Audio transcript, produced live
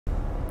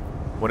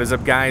What is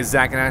up, guys?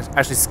 Zack and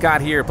Ashley Scott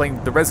here,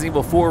 playing the Resident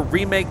Evil 4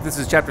 Remake. This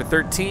is Chapter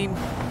 13.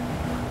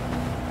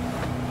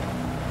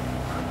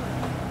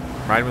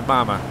 Riding with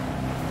Mama.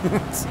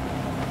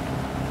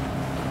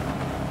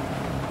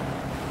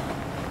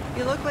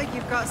 You look like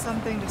you've got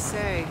something to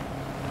say.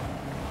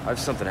 I have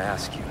something to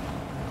ask you.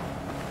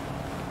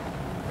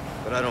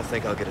 But I don't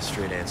think I'll get a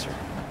straight answer.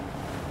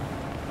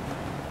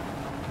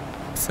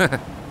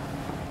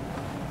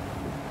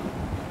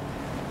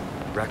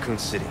 Raccoon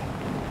City.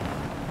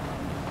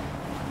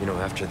 You know,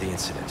 after the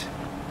incident,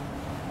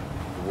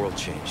 the world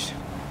changed.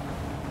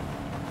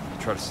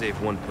 Try to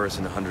save one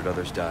person, 100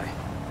 others die.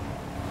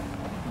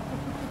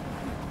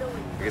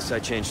 I guess I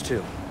changed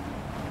too.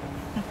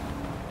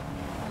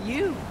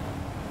 You.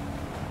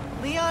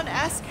 Leon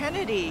S.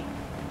 Kennedy.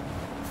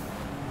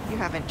 You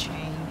haven't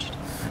changed.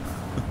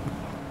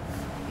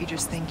 You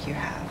just think you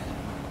have.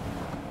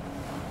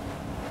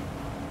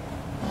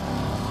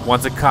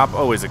 Once a cop,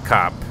 always a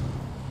cop.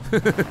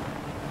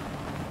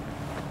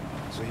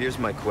 So here's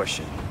my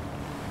question.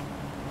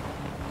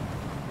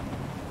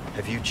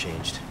 Have you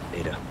changed,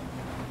 Ada?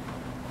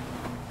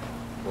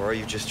 Or are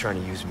you just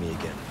trying to use me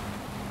again?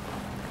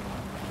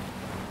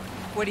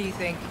 What do you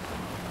think?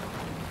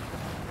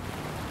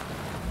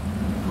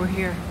 We're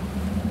here.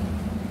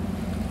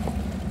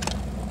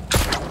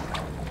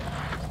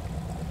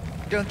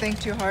 Don't think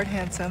too hard,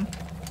 handsome.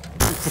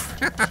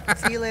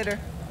 See you later.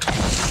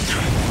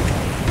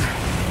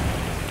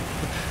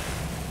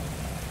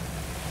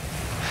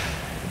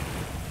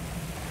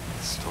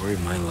 Story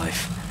of my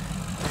life.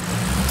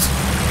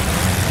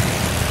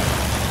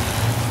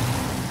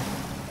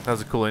 That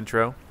was a cool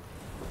intro.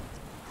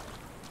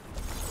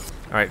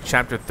 Alright,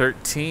 chapter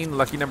 13,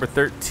 lucky number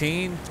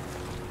 13.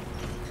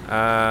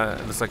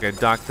 It looks like I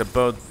docked the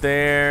boat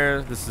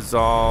there. This is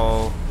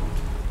all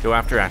go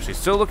after Ashley.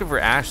 Still looking for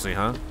Ashley,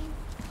 huh?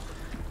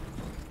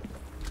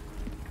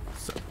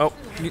 So, oh,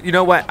 you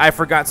know what? I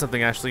forgot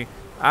something, Ashley.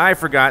 I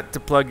forgot to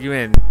plug you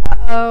in.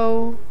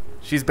 Uh-oh.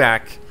 She's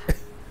back.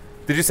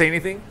 Did you say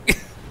anything?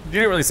 You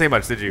didn't really say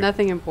much, did you?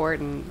 Nothing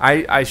important.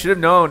 I should have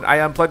known. I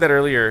unplugged that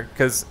earlier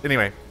because,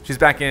 anyway, she's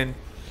back in.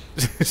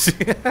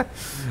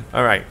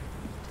 All right,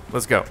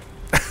 let's go.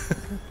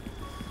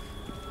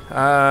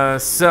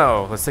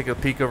 So let's take a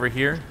peek over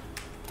here.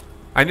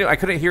 I knew I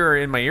couldn't hear her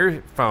in my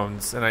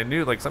earphones, and I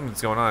knew like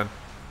something's going on.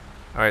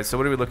 All right, so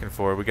what are we looking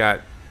for? We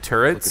got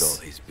turrets. Look at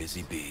all these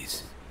busy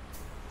bees.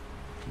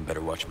 I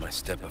better watch my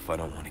step if I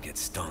don't want to get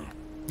stung.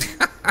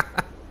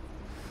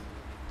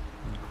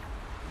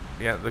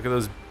 Yeah, look at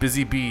those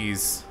busy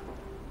bees.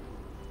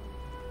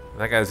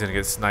 That guy's gonna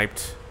get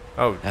sniped.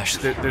 Oh,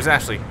 Ashley. There's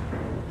Ashley.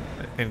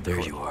 And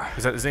There you are.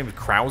 Is that his name? Is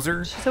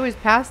Krauser? She's always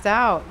passed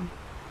out.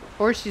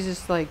 Or she's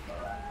just like,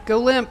 go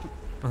limp.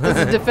 That's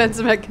a defense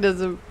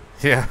mechanism.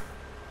 Yeah.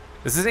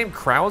 Is his name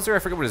Krauser? I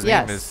forget what his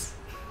Yes. name is.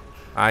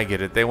 I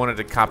get it. They wanted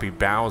to copy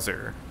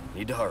Bowser.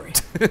 Need to hurry.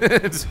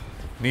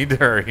 Need to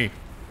hurry.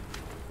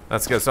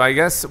 Let's go. So I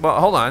guess. Well,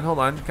 hold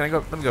on. Can I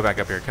go? Let me go back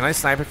up here. Can I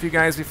snipe a few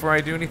guys before I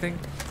do anything?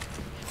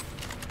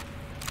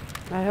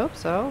 I hope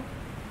so.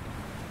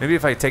 Maybe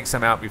if I take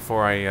some out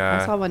before I.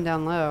 I saw one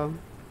down low.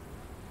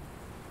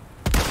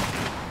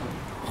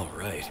 All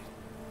right.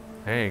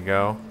 There you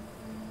go.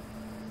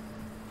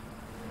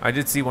 I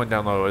did see one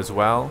down low as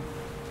well.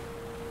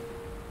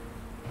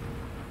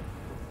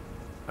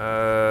 But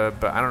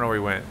I don't know where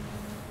he went.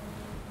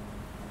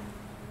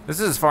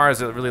 This is as far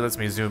as it really lets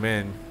me zoom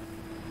in.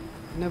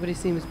 Nobody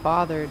seems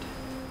bothered.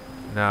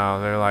 No,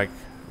 they're like,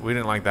 we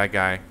didn't like that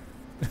guy.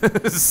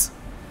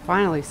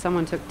 Finally,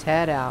 someone took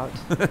Ted out.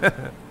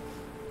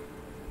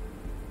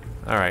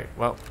 All right,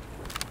 well,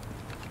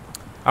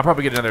 I'll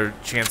probably get another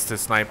chance to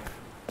snipe.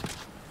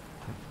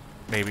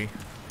 Maybe.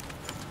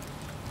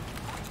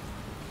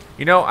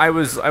 You know, I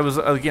was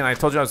again, I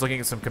told you I was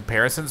looking at some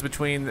comparisons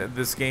between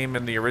this game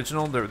and the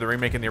original, the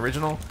remake and the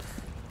original.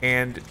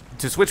 And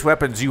to switch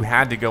weapons, you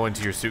had to go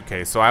into your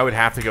suitcase. So I would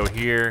have to go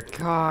here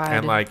God.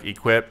 and like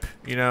equip,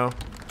 you know,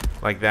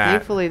 like that.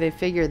 Thankfully, they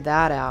figured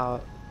that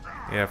out.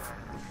 Yeah.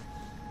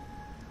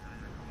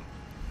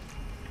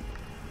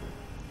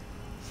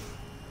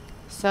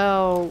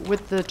 So,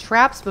 with the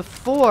traps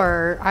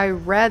before, I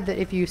read that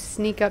if you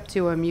sneak up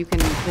to them, you can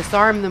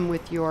disarm them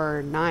with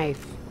your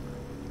knife.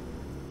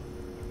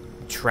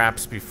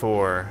 Traps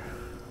before.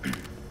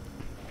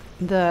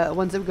 The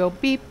ones that go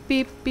beep,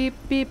 beep, beep,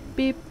 beep,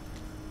 beep.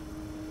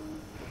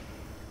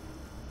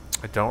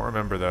 I don't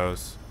remember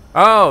those.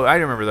 Oh, I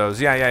remember those.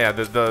 Yeah.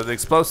 The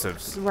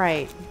explosives.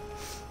 Right.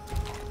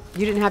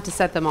 You didn't have to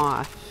set them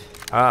off.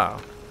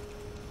 Oh.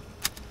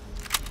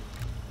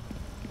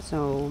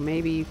 So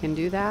maybe you can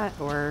do that,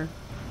 or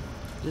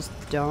just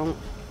don't.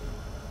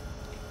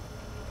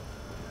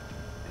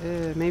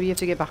 Maybe you have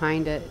to get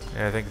behind it.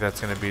 Yeah, I think that's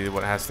going to be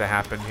what has to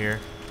happen here.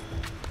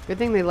 Good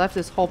thing they left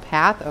this whole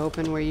path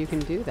open where you can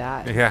do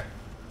that. Yeah.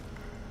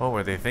 What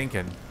were they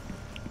thinking?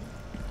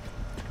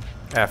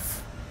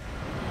 F.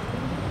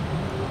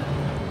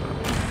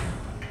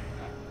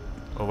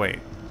 Oh, wait.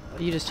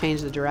 You just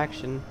changed the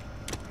direction.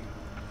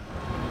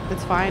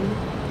 It's fine.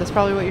 That's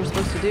probably what you're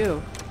supposed to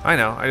do. I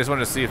know. I just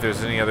wanted to see if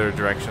there's any other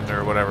direction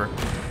or whatever.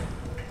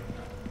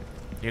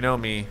 You know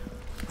me.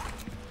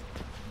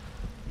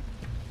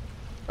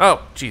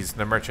 Oh, jeez,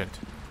 the merchant.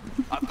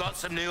 I've got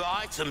some new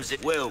items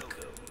at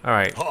welcome. All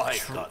right.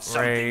 I've got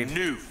something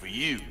new for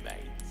you, mate.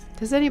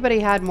 Has anybody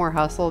had more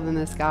hustle than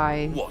this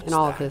guy in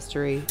all of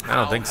history? I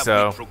don't think How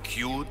so. have we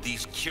procured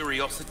these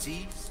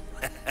curiosities?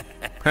 You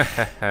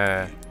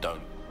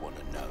don't want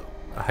to know.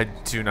 I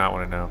do not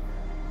want to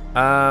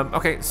know.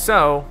 Okay,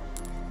 so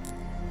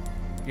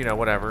you know,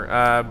 whatever.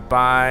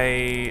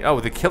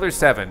 The Killer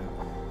 7.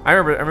 I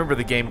remember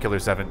the game Killer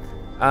 7.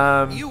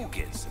 You'll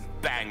get some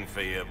bang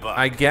for your buck.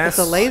 I guess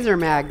It's a laser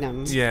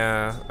magnum.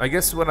 Yeah, I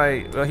guess what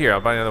here, I'll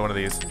buy another one of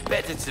these.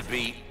 Better to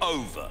be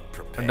over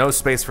prepared. No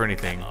space for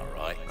anything. All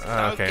right.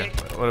 Okay,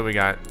 what do we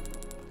got?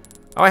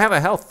 Oh, I have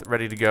a health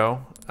ready to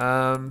go.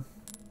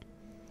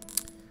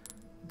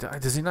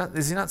 Is he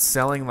not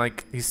selling,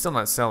 like, he's still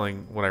not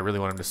selling what I really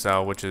want him to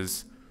sell, which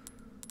is,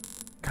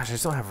 gosh, I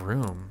still have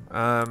room.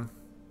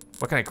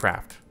 What can I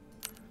craft?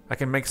 I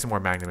can make some more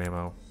magnum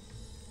ammo.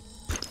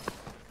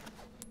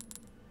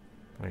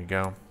 There you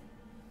go.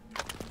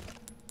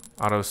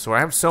 Auto sword.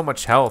 I have so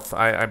much health.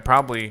 I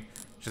probably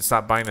should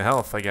stop buying the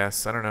health, I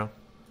guess. I don't know.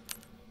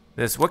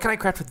 What can I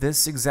craft with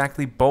this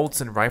exactly?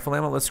 Bolts and rifle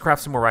ammo? Let's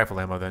craft some more rifle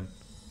ammo then.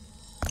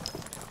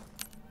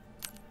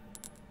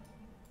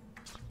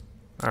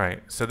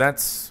 Alright, so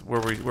that's where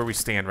we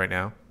stand right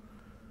now.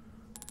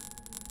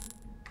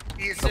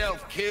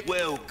 Yourself, kid.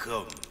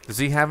 Welcome. Does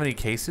he have any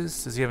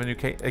cases? Does he have a new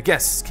case?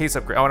 Yes, case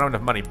upgrade. Oh, I don't have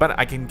enough money, but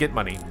I can get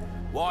money.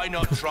 Why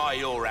not try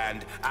your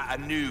hand at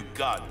a new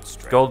gun,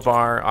 stranger? Gold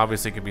bar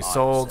obviously can be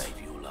sold.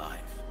 Save your life.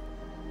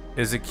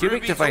 Is the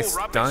cubic Ruby's device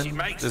all rubbish, done? it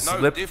makes This no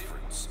lip.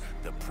 difference.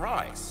 The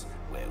price,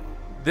 well,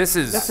 This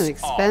is. That's an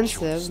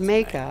expensive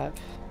makeup.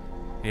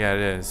 Yeah, it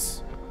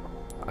is.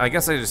 I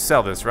guess I just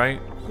sell this,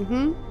 right?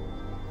 Mm-hmm.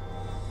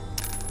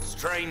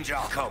 stranger,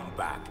 come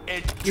back.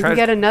 You can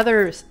get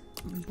another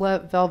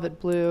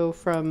velvet blue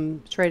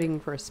from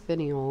trading for a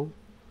spinel.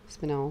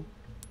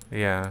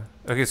 Yeah.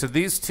 Okay, so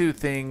these two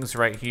things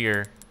right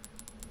here,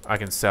 I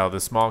can sell the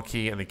small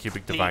key and the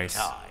cubic device.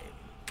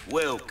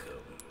 Welcome.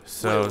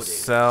 So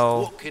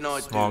sell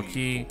small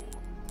key,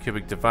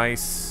 cubic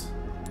device.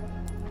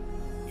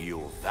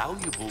 You're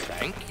valuable,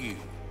 thank you.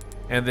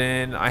 And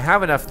then I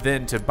have enough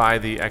then to buy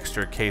the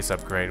extra case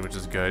upgrade, which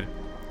is good.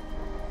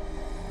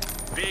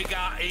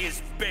 Bigger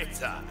is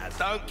better. And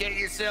don't get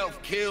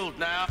yourself killed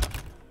now.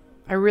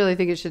 I really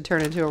think it should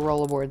turn into a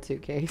rollerboard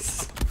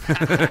suitcase.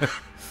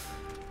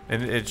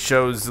 And it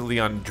shows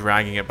Leon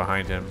dragging it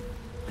behind him.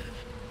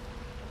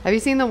 Have you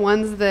seen the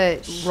ones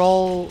that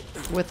roll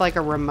with like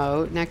a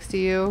remote next to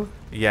you?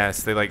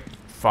 Yes, they like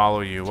follow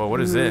you. Well, what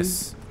is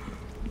this?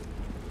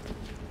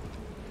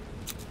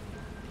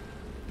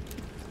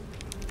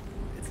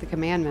 It's the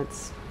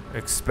commandments.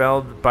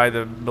 Expelled by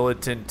the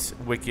militant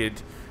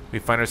wicked, we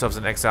find ourselves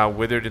in exile.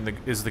 Withered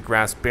is the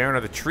grass, barren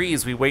are the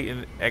trees. We wait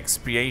in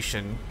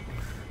expiation.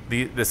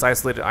 This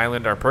isolated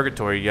island, our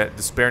purgatory. Yet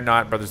despair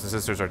not, brothers and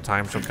sisters. Our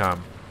time shall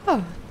come.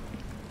 Oh.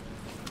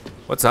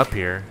 What's up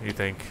here? You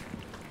think?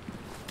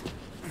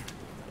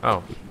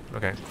 Oh,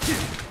 okay.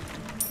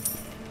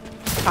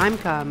 Time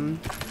come.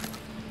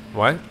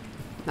 What?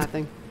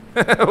 Nothing.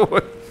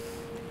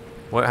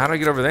 What? How do I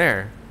get over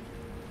there?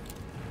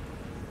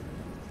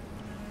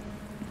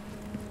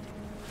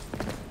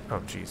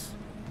 Oh, jeez.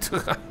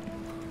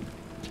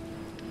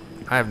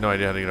 I have no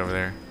idea how to get over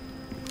there.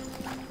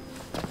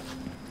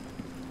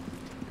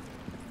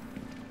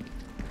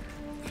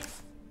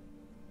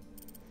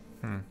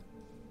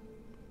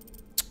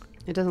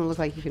 It doesn't look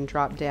like you can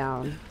drop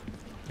down.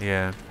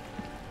 Yeah.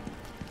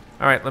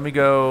 All right, let me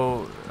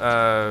go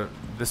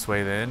this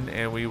way then,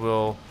 and we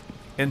will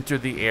enter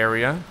the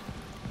area.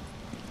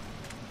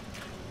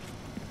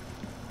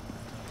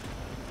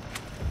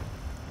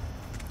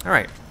 All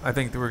right, I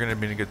think that we're gonna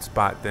be in a good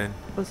spot then.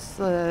 Let's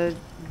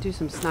do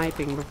some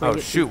sniping before we Oh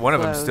get shoot, too one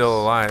of them's close.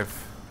 still alive.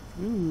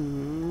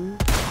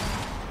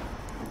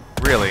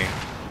 Really?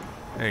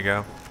 There you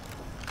go.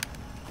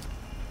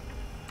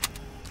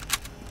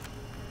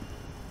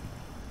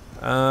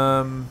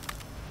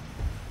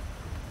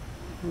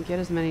 Get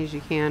as many as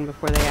you can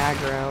before they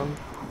aggro.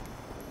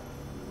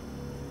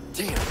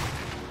 Damn.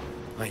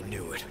 I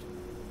knew it.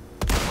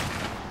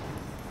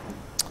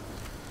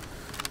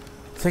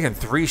 Taking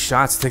 3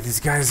 shots to take these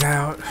guys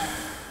out.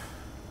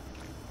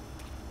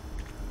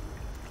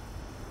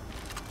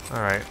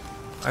 Alright.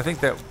 I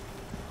think that...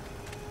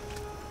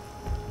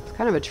 It's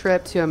kind of a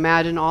trip to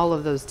imagine all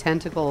of those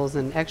tentacles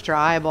and extra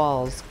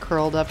eyeballs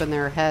curled up in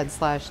their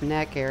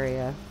head/neck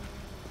area.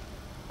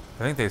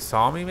 I think they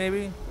saw me,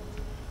 maybe?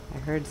 I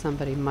heard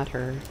somebody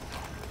mutter.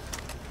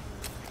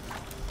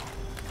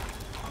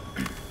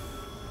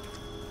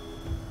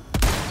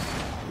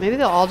 Maybe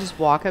they'll all just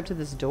walk up to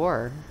this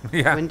door.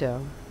 Yeah.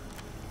 Window.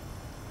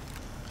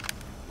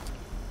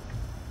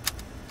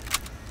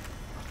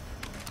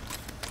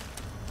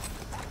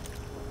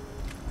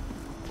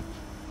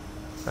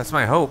 That's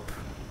my hope.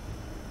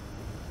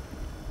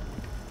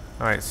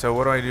 Alright, so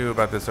what do I do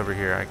about this over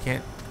here? I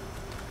can't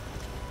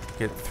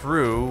get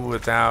through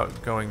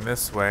without going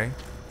this way.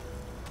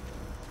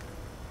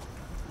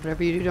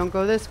 Whatever you do, don't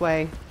go this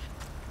way.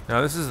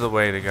 No, this is the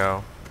way to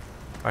go.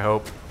 I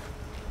hope.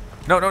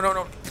 No, no, no,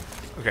 no.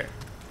 Okay.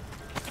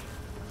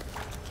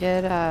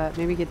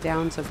 Maybe get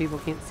down so people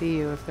can't see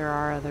you if there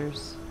are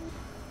others.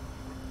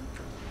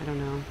 I don't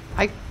know.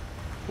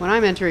 When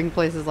I'm entering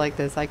places like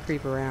this, I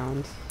creep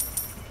around.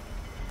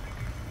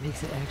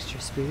 Makes it extra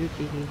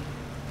spooky.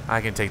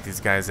 I can take these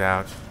guys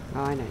out.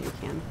 Oh, I know you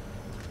can.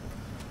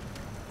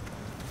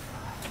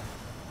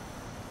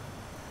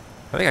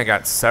 I think I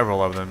got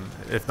several of them,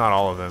 if not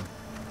all of them.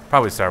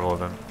 Probably several of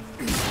them.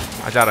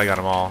 I doubt I got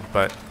them all,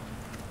 but...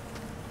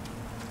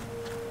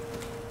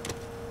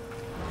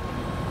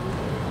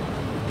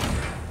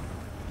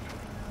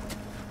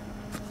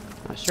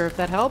 Not sure if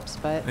that helps,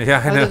 but... Yeah,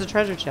 I know. There's a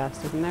treasure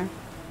chest, isn't there?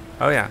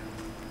 Oh, yeah.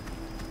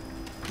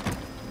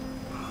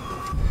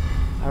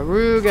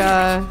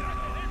 Aruga.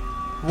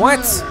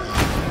 What?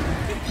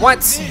 What?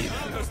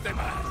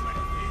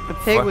 A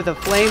pig with a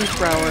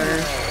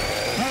flamethrower.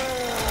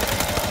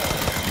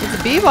 It's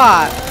a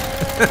bebop.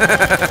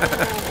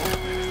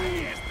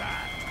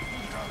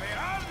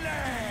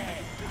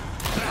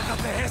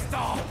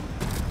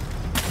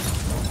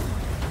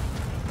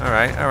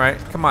 All right.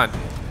 Come on.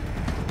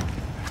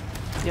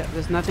 Yeah,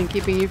 there's nothing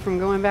keeping you from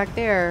going back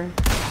there.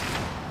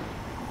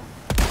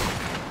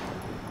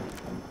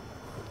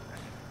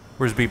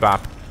 Where's Bebop?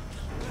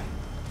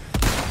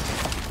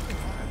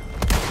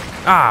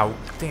 Ah,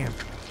 damn.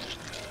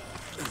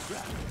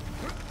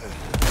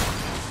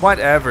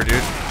 Whatever,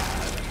 dude.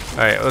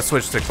 Alright, let's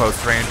switch to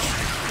close range.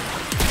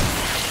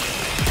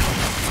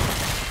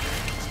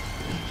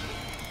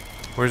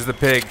 Where's the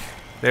pig?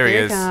 There he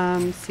Here is. he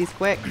comes. He's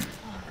quick.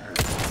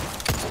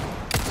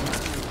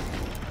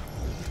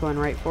 He's going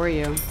right for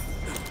you.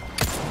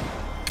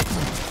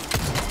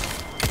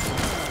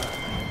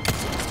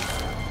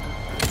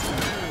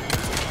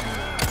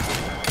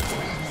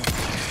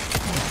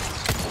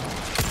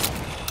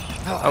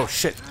 Oh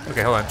shit.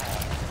 Okay, hold on.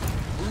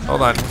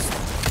 Hold on.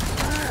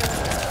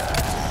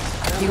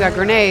 You got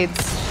grenades.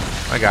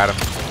 I got him.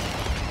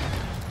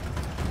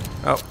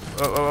 Oh.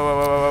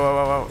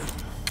 Oh.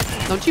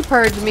 Don't you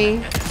purge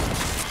me.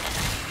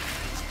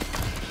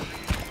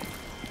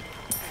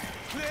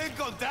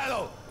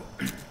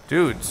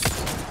 Dudes.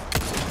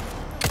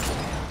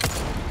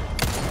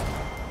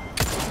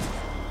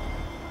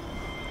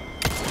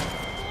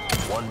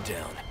 One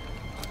down.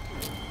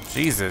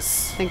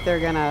 Jesus. I think they're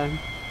gonna...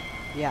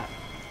 Yeah.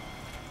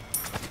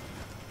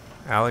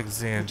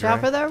 Alexandra. Watch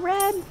out for the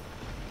red.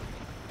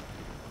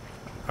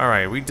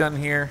 Alright, we done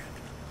here?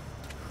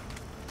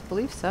 I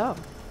believe so.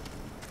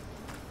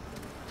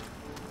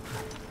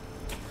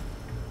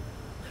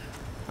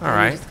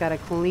 Alright. Just gotta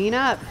clean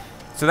up.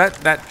 So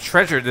that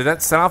treasure, did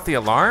that set off the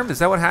alarm? Is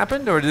that what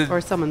happened? Or did... Or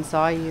someone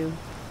saw you.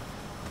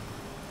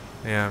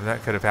 Yeah,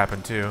 that could have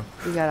happened too.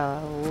 You got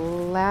a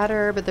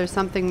ladder, but there's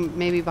something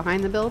maybe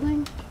behind the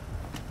building?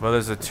 Well,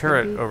 there's a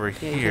turret Maybe? over Yeah,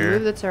 you can here.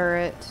 move the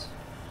turret.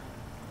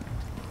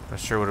 Not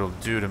sure what it'll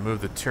do to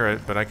move the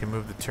turret, but I can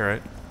move the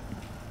turret.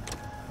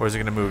 Where's it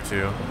going to move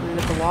to? Move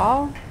at the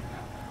wall.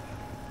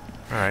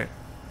 Alright.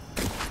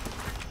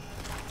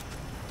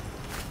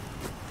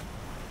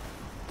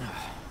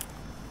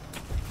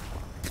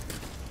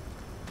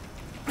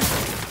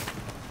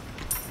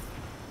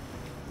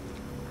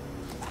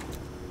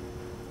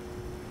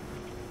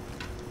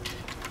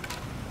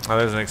 Oh,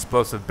 there's an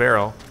explosive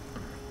barrel.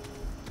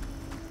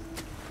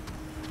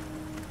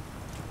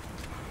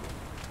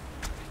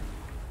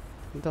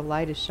 The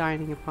light is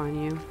shining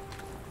upon you.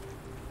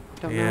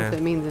 Don't know Yeah. if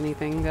it means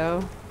anything,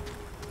 though.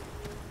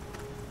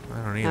 I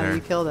don't Now that either.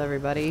 you killed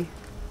everybody.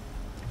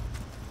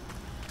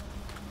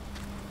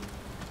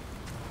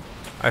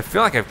 I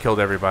feel like I've killed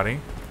everybody.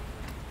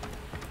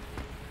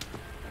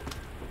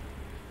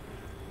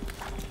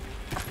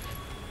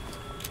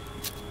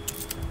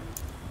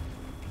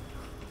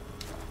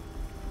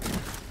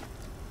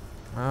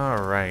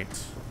 All right.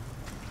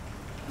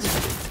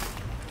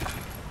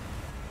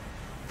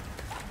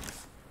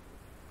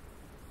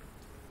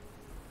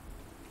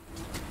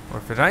 Or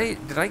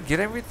did I get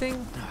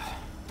everything?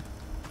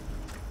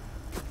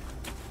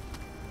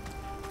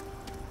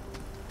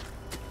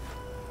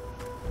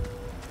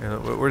 Yeah,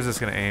 where's this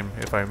gonna aim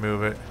if I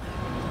move it?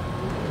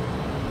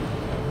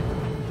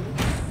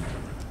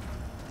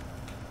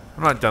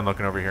 I'm not done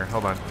looking over here.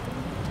 Hold on.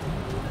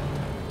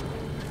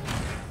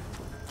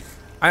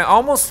 I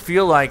almost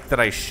feel like that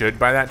I should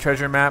buy that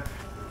treasure map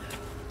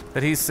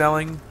that he's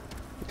selling.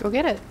 Go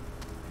get it.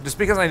 Just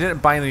because I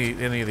didn't buy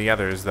any of the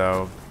others,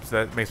 though.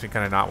 So that makes me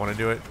kind of not want to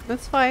do it.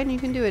 That's fine. You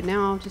can do it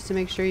now, just to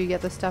make sure you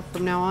get the stuff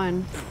from now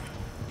on.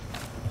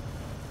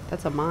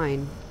 That's a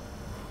mine.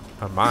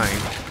 A mine.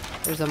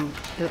 There's a...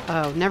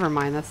 Oh, never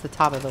mind. That's the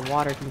top of the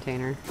water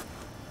container.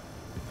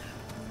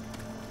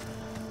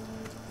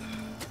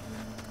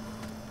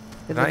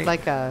 It Did looked I-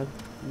 like a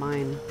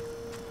mine.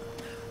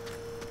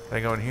 Did I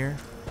go in here?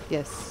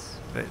 Yes.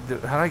 How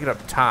do I get up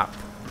top?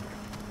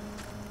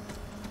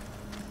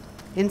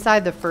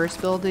 Inside the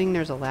first building,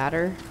 there's a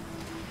ladder.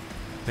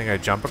 Think I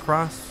jump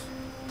across?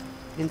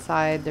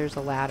 Inside, there's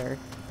a ladder.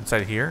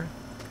 Inside here?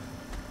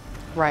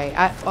 Right.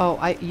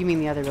 You mean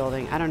the other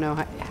building. I don't know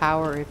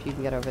how or if you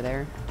can get over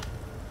there.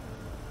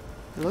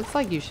 It looks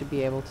like you should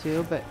be able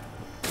to, but...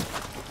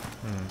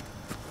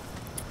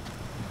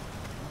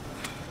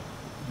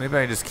 Maybe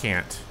I just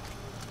can't.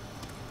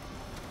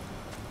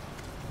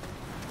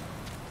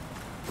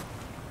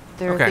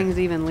 There Okay. are things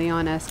even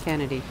Leon S.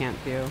 Kennedy can't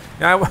do.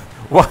 Yeah,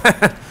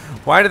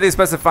 why did they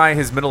specify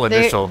his middle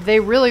initial? They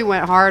really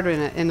went hard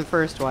in the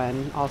first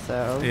one,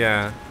 also.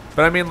 Yeah,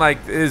 but I mean,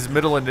 like, his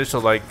middle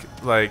initial, like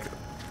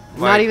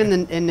Not even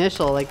the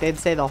initial. Like, they'd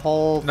say the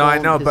whole No, I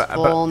know, his but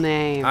full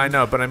name. I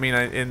know, but I mean,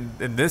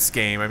 in this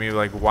game, I mean,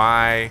 like,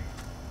 why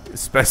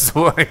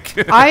special?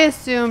 Like, I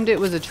assumed it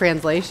was a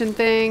translation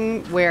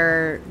thing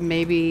where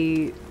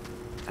maybe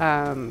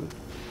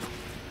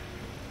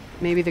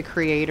maybe the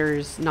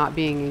creators, not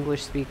being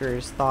English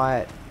speakers,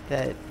 thought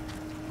that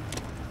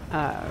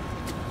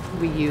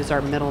we use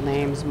our middle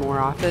names more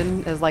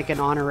often as like an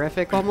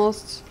honorific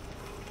almost.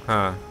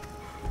 huh?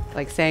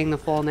 Like saying the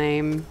full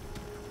name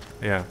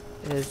Yeah.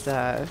 is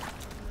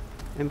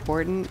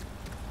important.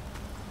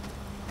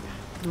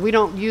 We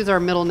don't use our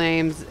middle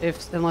names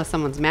unless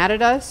someone's mad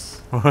at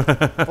us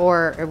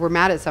or we're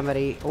mad at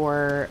somebody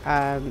or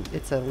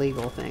it's a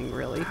legal thing,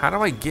 really. How do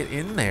I get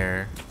in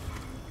there?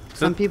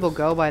 Some people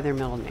go by their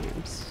middle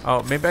names.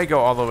 Oh, maybe I go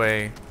all the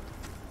way.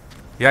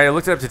 Yeah, I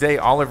looked it up today.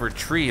 Oliver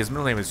Tree. His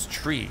middle name is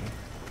Tree.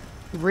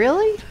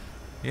 Really?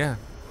 Yeah.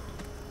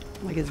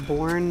 Like it's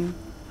born,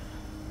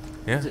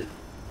 Yeah.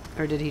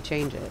 or did he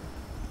change it?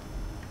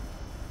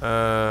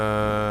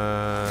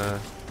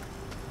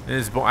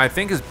 His I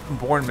think his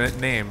born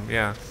name.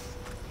 Yeah.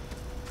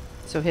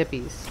 So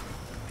hippies.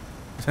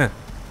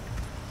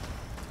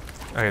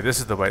 Okay, this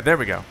is the way. There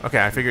we go.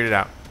 Okay, I figured it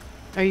out.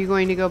 Are you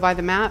going to go by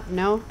the map?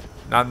 No?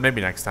 Not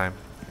maybe next time.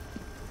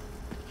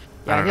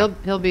 I Yeah, don't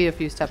he'll be a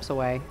few steps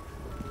away.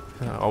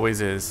 know.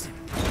 Always is.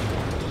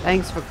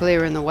 Thanks for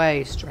clearing the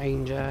way,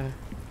 stranger.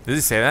 Did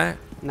he say that?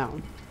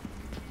 No.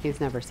 He's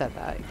never said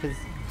that because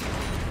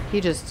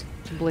he just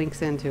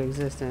blinks into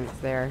existence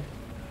there.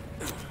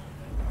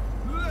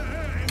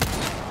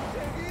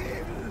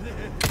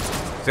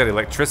 He's got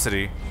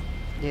electricity.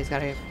 Yeah, he's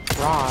got a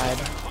rod.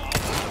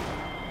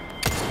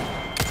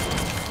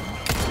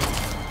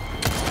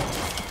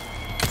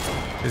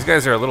 These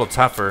guys are a little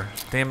tougher.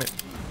 Damn it.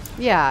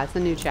 Yeah, it's a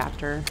new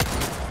chapter.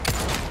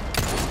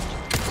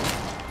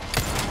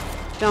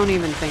 Don't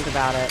even think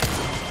about it.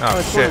 Oh,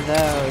 It's shit. one of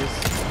those.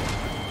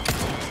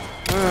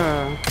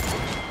 Ugh.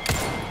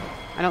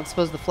 I don't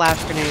suppose the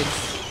flash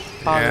grenades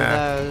bother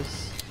Yeah.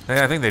 those.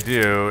 Yeah, I think they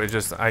do. It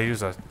just I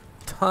use a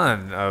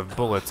ton of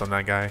bullets on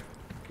that guy.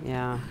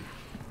 Yeah.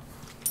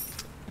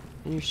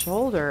 And your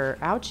shoulder.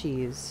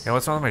 Ouchies. Yeah,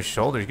 what's wrong with my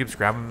shoulder? He keeps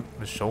grabbing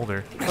the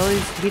shoulder. Well,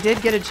 he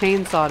did get a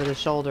chainsaw to the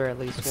shoulder at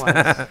least once.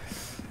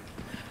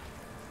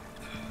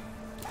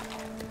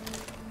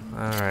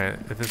 Alright,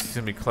 if this is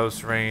gonna be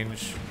close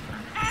range.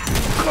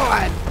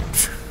 God!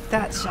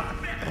 That shot.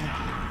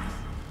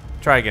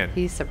 Try again.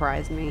 He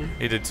surprised me.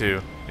 He did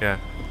too. Yeah.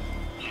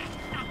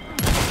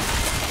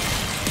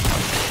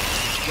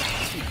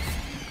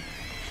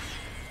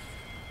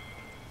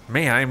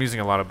 Man, I am using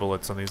a lot of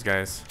bullets on these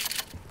guys.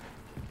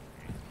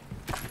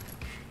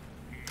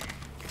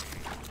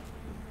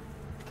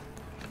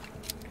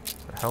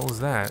 The hell is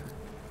that?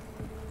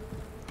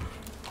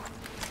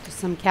 Just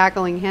some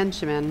cackling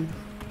henchmen.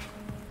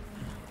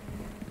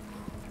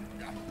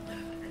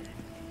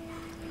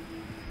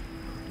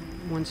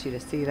 Wants you to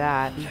see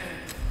that.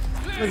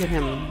 Look at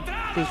him.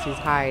 Thinks he's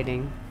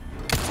hiding.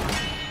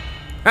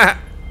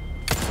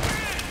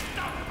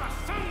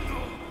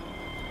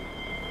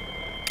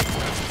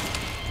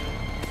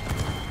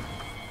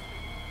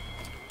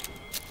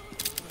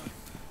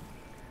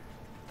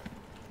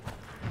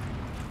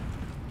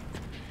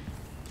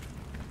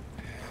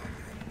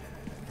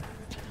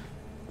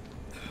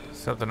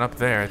 Something up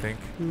there, I think.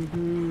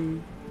 Mm-hmm.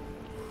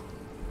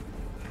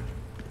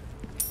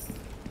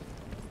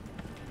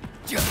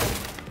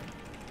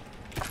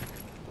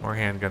 More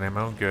handgun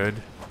ammo, good.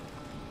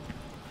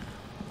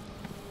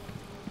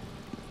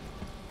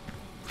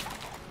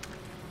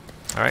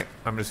 Alright,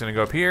 I'm just gonna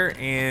go up here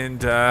and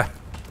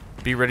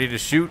be ready to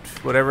shoot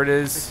whatever it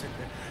is.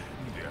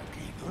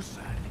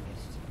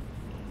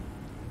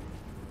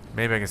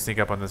 Maybe I can sneak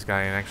up on this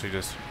guy and actually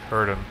just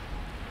hurt him.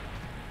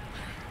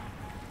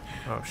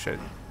 Oh shit.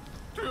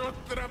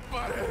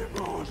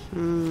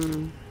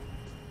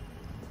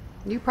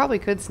 You probably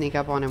could sneak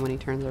up on him when he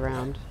turns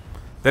around.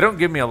 They don't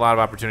give me a lot of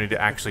opportunity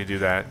to actually do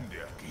that.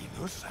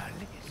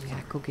 Yeah,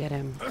 go get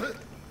him.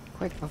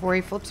 Quick, before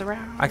he flips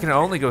around. I can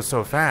only go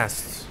so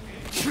fast.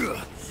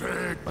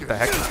 What the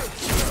heck?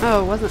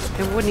 Oh,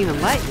 it wouldn't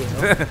even let you.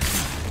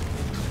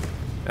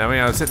 I mean,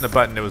 I was hitting the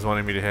button it was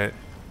wanting me to hit.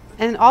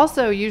 And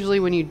also, usually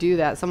when you do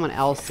that, someone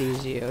else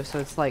sees you. So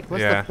it's like,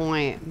 what's Yeah. the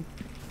point?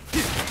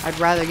 I'd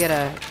rather get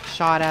a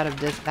shot out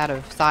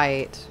of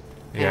sight,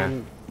 Yeah.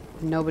 and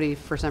nobody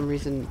for some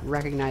reason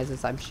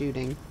recognizes I'm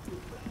shooting.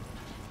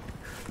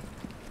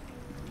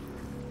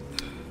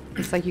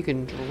 It's like you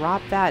can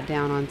drop that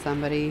down on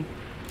somebody.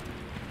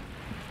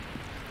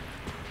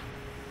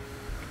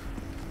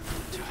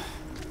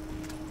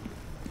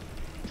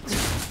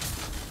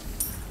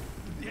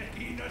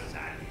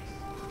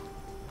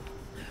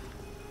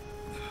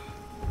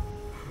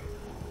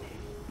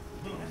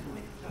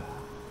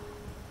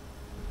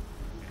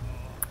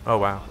 Oh,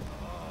 wow.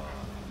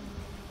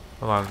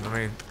 Hold on, let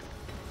me...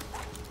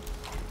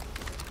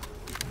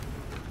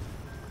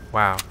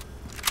 Wow.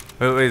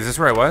 Wait, is this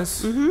where I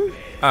was? Mm-hmm.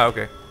 Oh,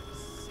 okay.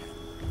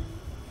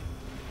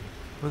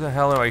 Who the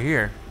hell are I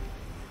here?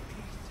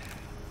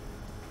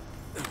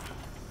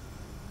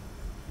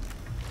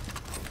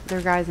 There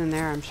are guys in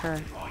there, I'm sure.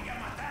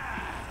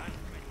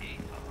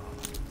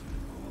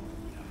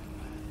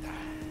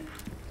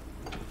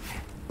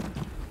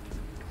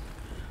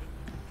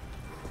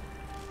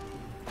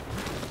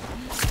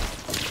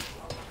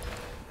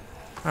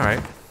 All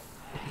right.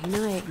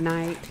 Night,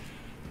 night.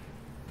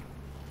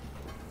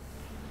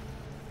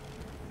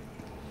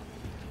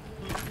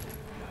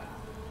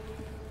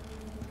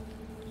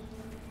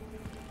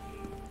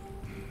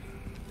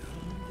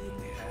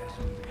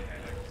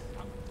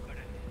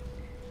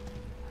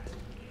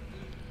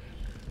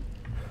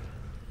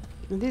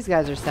 These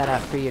guys are set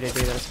up for you to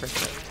do this for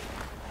sure.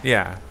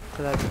 Yeah.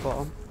 So that's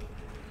cool.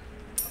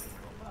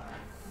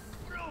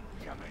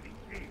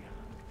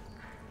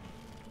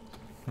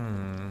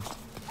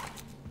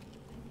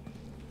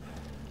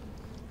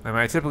 I mean,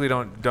 I typically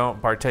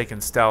don't partake in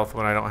stealth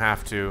when I don't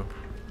have to,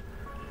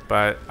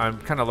 but I'm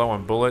kind of low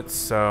on bullets,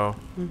 so.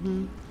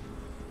 Mm-hmm.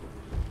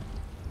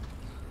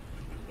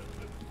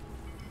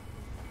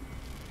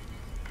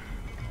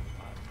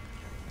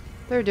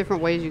 There are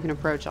different ways you can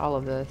approach all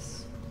of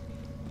this,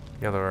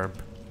 Yellow herb.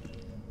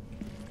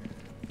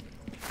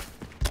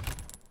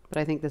 but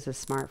I think this is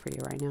smart for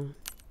you right now.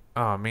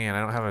 Oh man,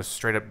 I don't have a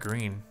straight up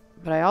green.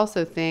 But I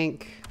also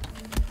think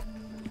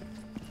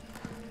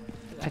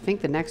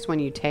the next one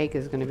you take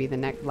is going to be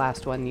the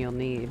last one you'll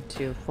need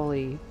to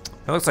fully.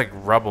 It looks like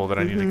rubble that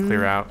I need to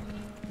clear out.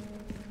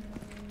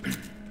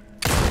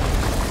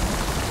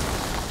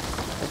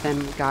 But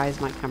then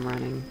guys might come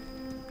running.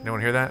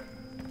 Anyone hear that?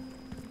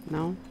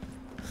 No?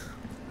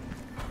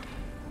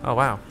 Oh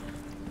wow.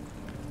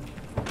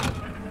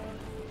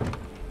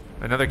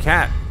 Another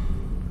cat.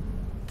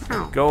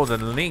 Oh.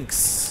 Golden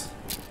lynx.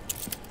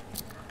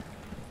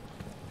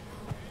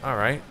 All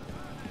right.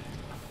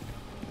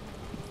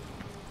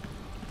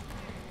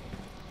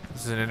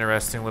 This is an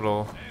interesting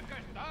little.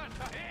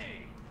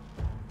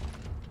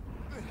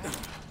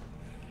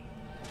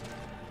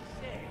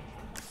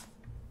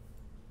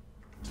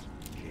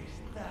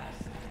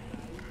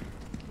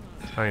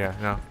 Oh yeah,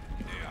 no.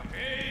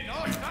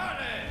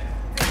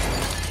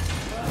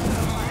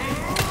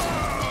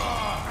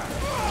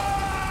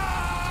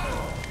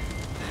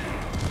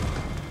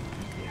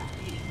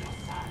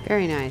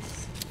 Very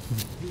nice.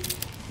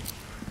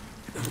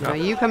 Now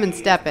you come and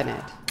step in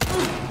it.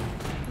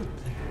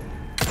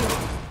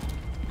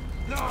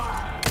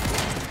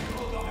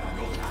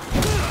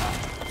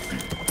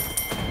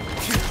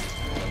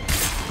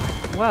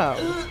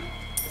 Whoa.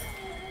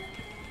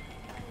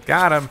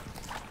 Got him.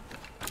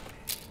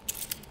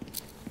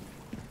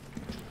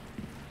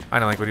 I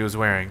don't like what he was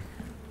wearing.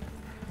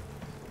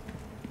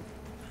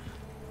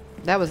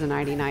 That was a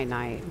nighty night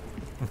night.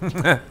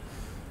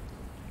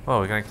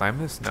 Oh, can I climb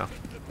this? No.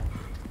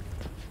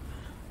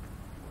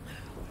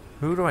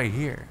 Who do I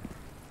hear?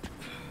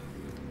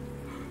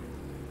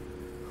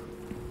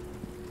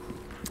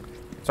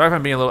 Sorry if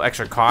I'm being a little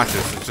extra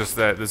cautious. It's just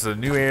that this is a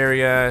new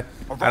area.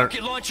 A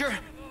rocket launcher?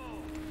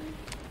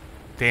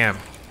 Damn.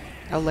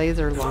 A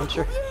laser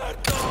launcher.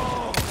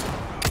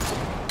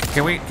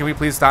 Can we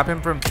please stop him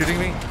from shooting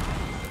me?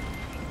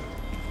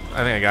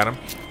 I think I got him.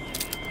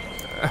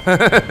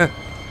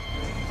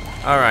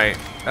 All right.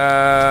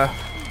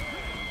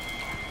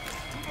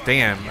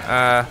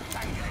 Damn.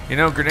 You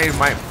know, grenade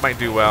might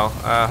do well.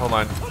 Hold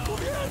on.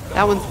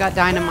 That one's got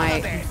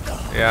dynamite.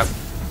 Yep.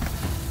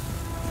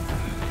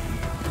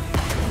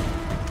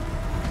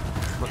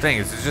 Well, dang,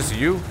 is it just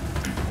you?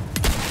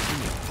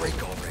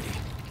 Break already.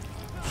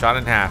 Shot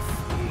in half.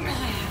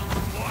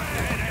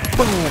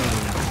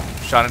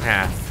 Boom. Shot in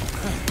half.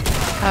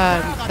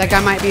 That guy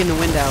might be in the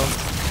window.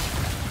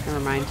 Never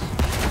mind.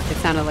 It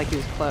sounded like he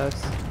was close.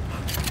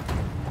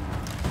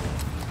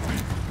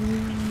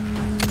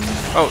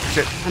 Oh,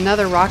 shit.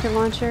 Another rocket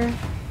launcher?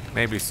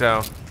 Maybe so.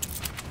 I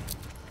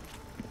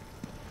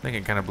think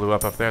it kind of blew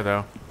up there,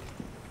 though.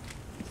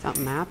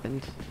 Something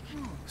happened.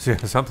 Yeah,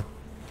 something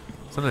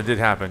did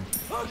happen.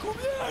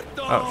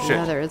 Oh, shit.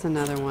 Yeah, there is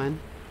another one.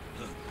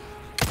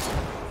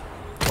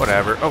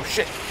 Whatever. Oh,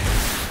 shit.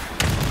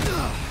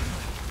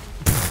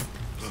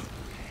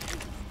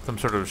 Some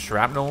sort of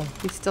shrapnel.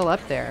 He's still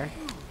up there.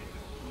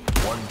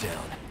 One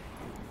down.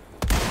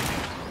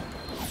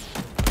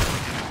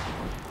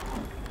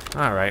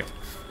 All right.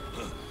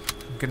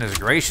 Goodness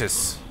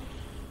gracious.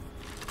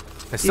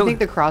 Do you think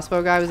the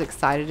crossbow guy was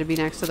excited to be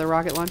next to the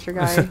rocket launcher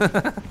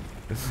guy?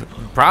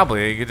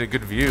 Probably. You get a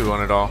good view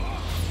on it all.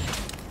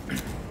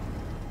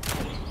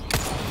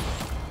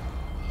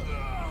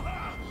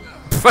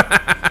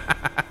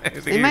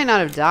 They might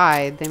not have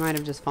died. They might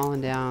have just fallen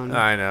down.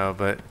 I know,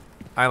 but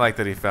I like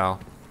that he fell.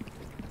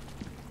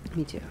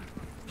 Me too.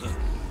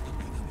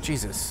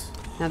 Jesus.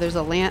 Now there's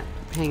a lamp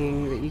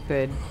hanging that you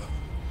could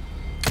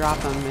drop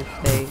them if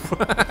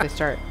they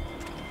start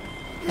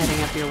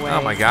heading up your way.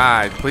 Oh my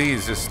God!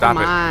 Please just stop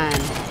Come it. on.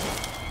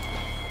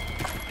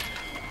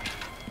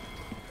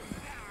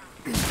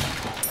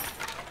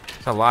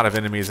 There's a lot of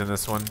enemies in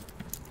this one.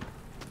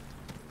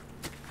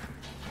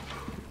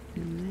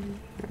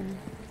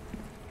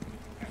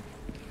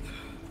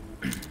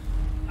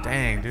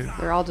 Dang, dude.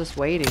 They're all just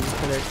waiting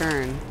for their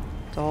turn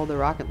to hold the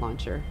rocket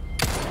launcher.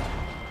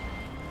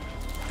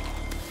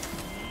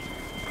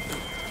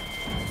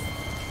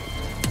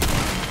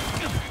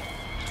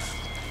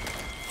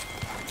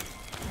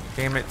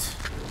 Damn it.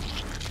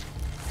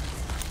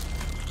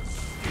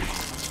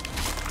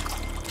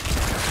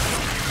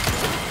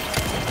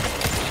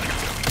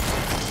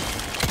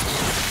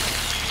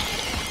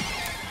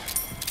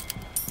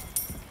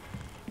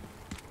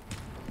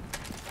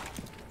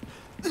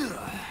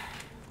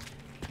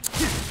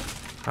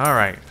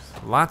 Alright,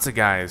 lots of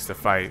guys to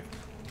fight.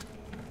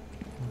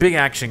 Big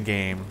action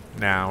game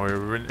now.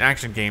 We're in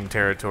action game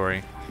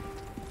territory.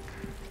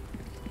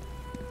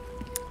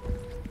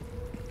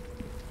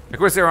 Of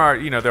course, there are,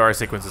 there are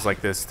sequences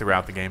like this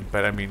throughout the game,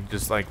 but I mean,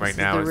 just like right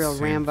now, This is the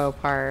real Rambo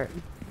part.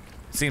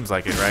 Seems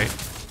like it, right?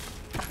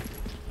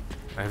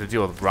 I have to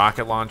deal with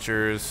rocket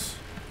launchers.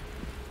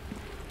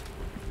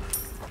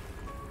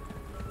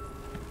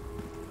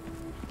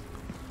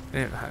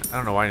 I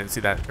don't know why I didn't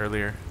see that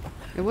earlier.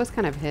 It was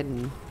kind of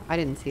hidden. I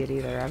didn't see it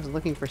either. I was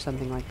looking for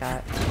something like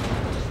that.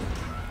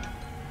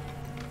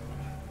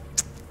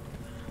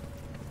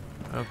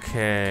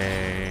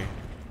 Okay.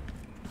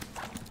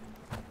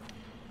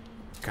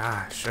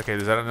 Gosh. Okay,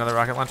 is that another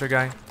rocket launcher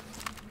guy?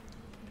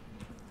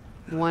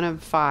 1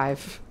 of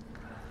 5.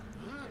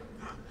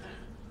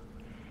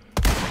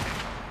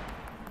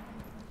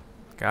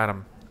 Got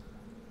him.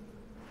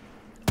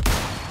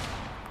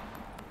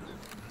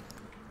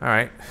 All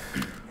right.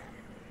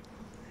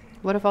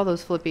 What if all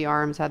those flippy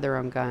arms had their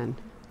own gun?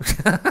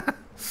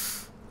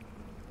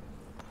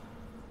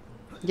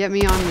 Get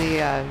me on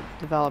the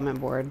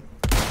development board.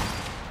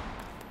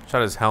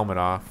 Shot his helmet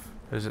off.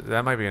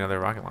 That might be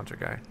another rocket launcher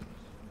guy.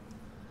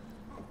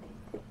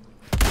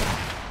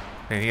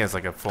 And he has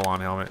like a full-on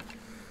helmet.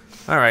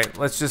 All right,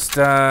 let's just.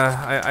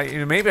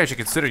 Maybe I should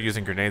consider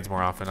using grenades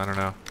more often. I don't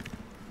know.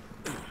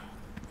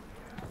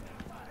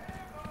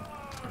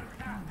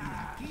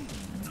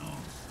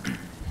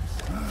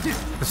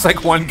 It's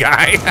like one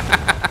guy.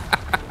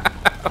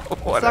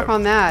 Suck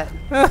on that.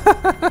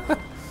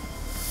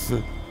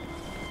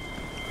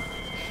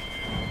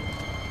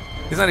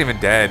 He's not even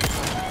dead.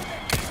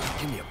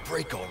 Give me a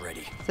break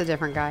already. It's a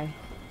different guy.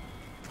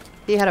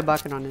 He had a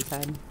bucket on his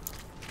head.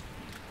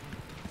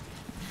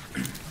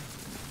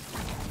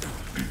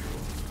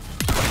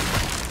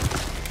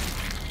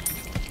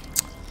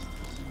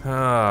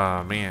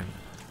 Oh man,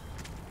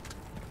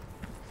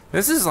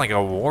 this is like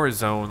a war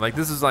zone. Like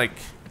this is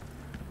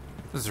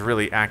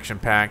really action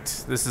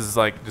packed. This is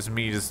like just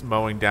me just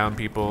mowing down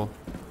people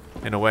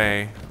in a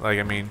way. Like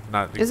I mean,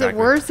 not exactly. Is it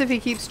worse if he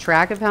keeps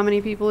track of how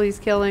many people he's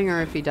killing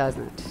or if he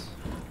doesn't?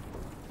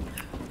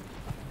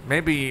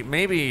 Maybe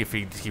if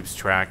he keeps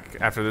track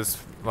after this,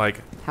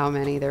 like How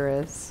many there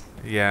is.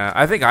 yeah,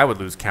 I think I would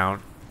lose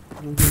count.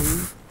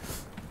 Mm-hmm.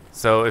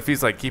 So if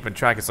he's like keeping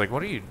track, it's like, why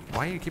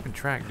are you keeping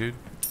track, dude?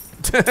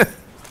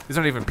 These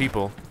aren't even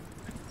people.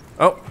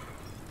 Oh.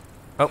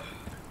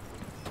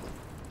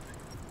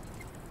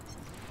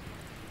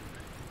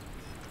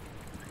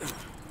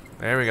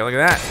 There we go. Look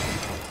at that.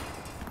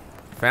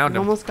 Found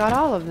him. Almost got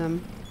all of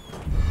them.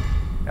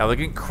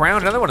 Elegant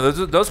crown. Another one of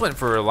those. Those went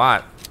for a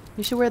lot.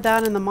 You should wear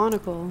that in the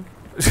monocle.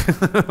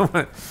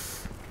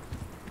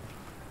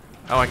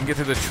 Oh, I can get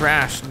through the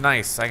trash.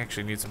 Nice. I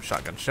actually need some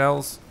shotgun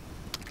shells.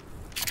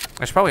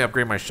 I should probably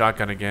upgrade my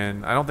shotgun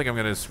again. I don't think I'm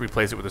going to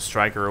replace it with a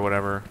striker or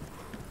whatever.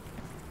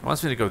 It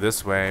wants me to go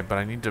this way, but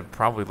I need to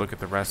probably look at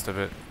the rest of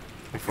it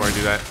before I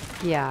do that.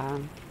 Yeah.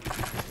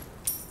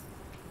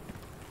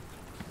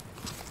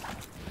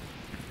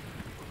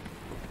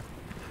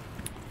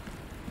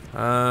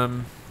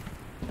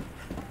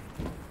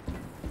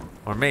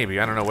 Or maybe,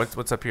 I don't know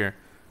what's up here.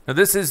 Now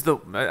this is the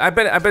I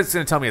bet it's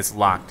gonna tell me it's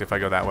locked if I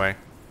go that way.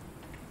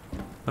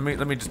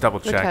 Let me just double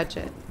Go check. touch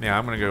it. Yeah,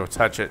 I'm gonna go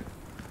touch it.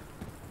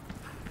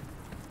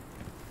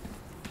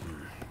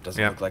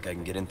 Doesn't look like I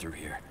can get in through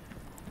here.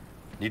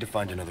 Need to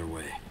find another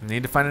way.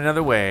 Need to find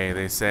another way,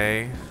 they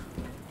say.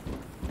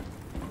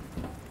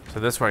 So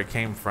that's where I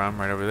came from,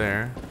 right over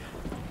there.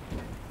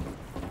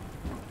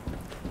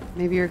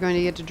 Maybe you're going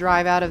to get to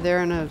drive out of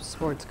there in a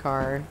sports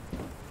car.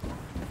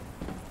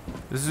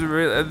 This is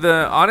really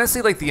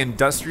honestly like the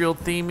industrial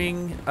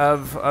theming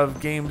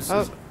of games.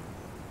 Oh. Is,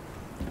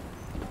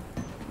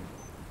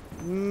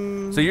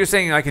 so you're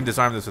saying I can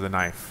disarm this with a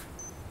knife?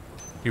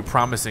 You're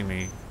promising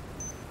me?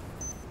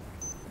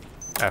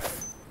 F.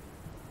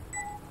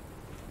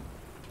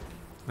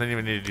 I didn't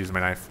even need to use my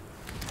knife.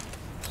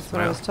 That's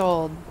what I was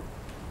told.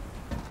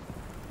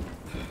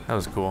 That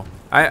was cool.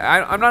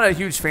 I'm not a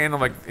huge fan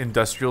of like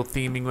industrial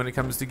theming when it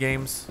comes to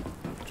games.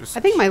 Just I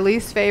think my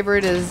least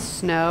favorite is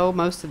snow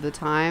most of the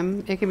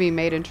time. It can be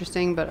made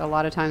interesting, but a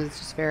lot of times it's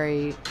just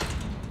very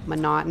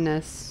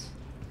monotonous.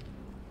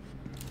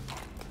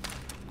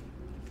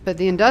 But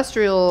the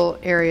industrial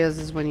areas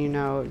is when you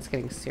know it's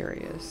getting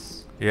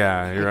serious.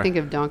 yeah, you're I right. think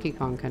of Donkey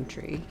Kong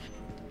Country.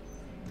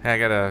 Hey, I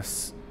got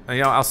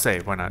You know, I'll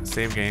save. Why not?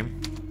 Save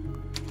game.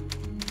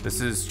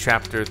 This is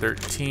chapter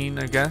 13,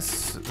 I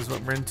guess, is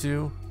what we're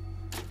into.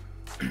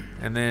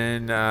 And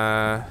then,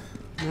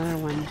 Another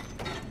one.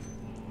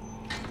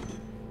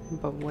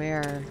 But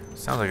where?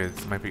 sounds like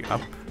it might be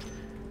up.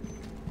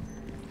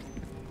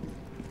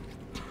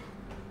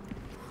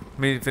 Let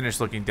me finish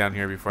looking down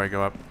here before I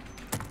go up.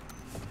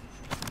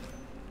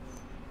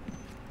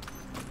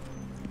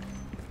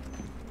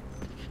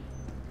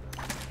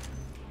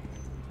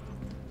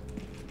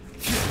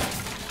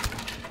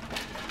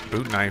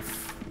 Boot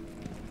knife.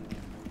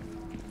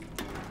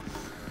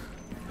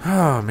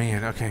 Oh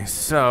man, okay,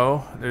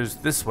 so there's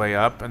this way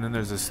up and then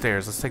there's the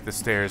stairs. Let's take the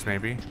stairs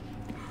maybe.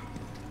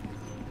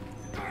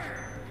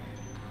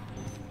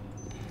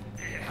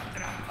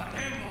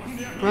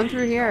 Run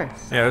through here.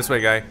 Yeah, this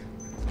way, guy.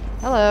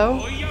 Hello.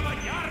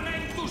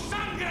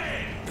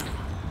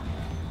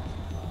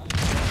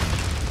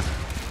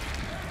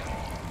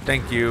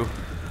 Thank you.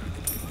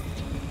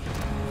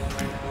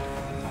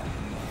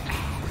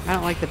 I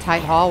don't like the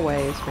tight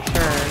hallways for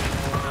sure.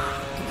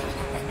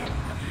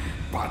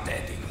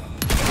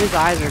 His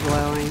eyes are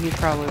glowing. He's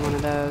probably one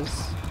of those.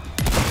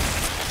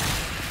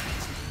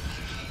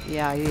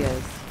 Yeah, he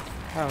is.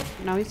 Oh,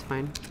 no, he's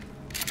fine.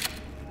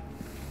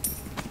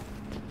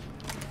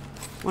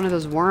 One of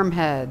those worm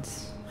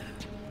heads.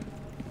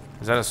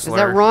 Is that a slur?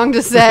 Is that wrong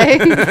to say?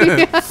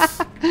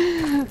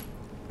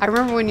 I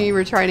remember when you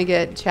were trying to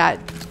get Chat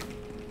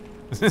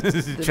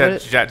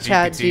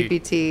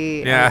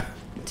GPT Yeah.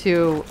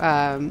 to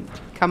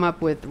come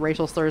up with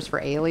racial slurs for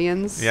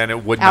aliens. Yeah, and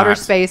it would Outer not.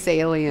 space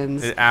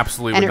aliens. It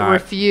absolutely and would it not.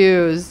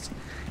 refused.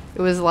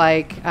 It was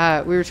like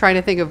we were trying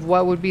to think of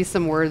what would be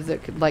some words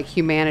that could, like,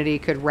 humanity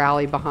could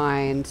rally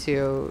behind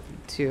to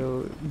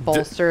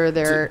bolster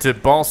their to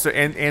bolster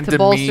and to demean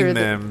bolster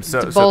them.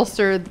 to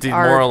bolster our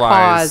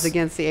demoralize. cause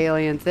against the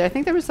aliens. I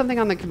think there was something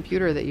on the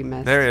computer that you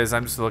missed. There it is.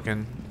 I'm just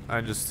looking.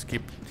 I just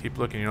keep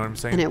looking. You know what I'm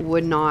saying? And it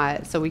would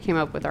not, so we came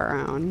up with our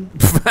own.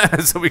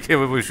 So we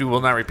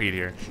will not repeat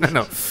here.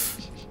 No.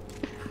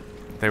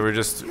 They were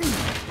just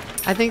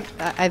I think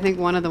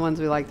one of the ones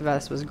we liked the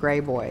best was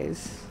Gray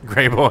Boys.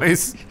 gray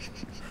boys.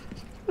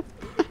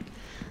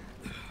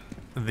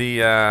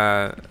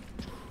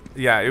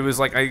 Yeah, it was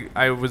like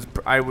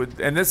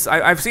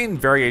I've seen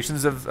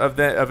variations of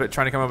it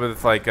trying to come up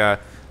with like I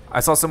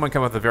saw someone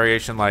come up with a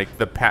variation like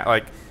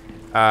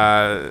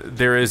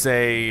there is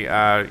a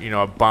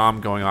a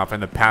bomb going off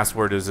and the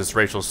password is this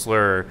racial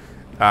slur.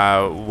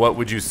 What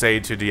would you say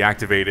to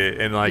deactivate it?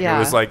 And like Yeah. it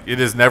was like it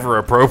is never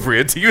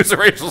appropriate to use a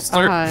racial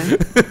slur.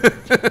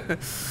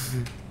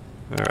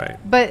 All right,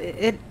 But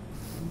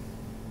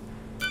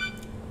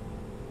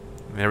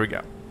there we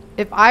go.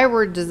 if I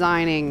were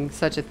designing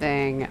such a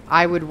thing,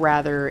 I would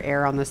rather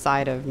err on the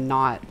side of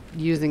not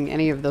using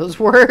any of those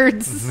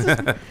words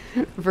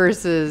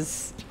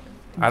versus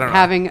I don't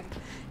know.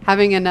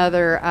 having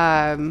another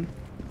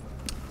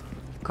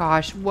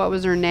gosh, what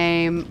was her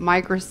name?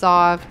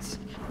 Microsoft.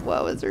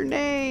 What was her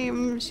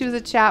name? She was a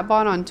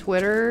chatbot on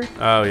Twitter.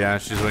 Oh yeah,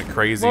 she just went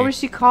crazy. What was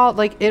she called?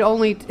 Like it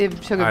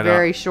took I a know.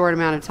 very short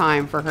amount of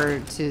time for her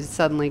to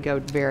suddenly go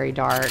very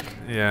dark.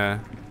 Yeah,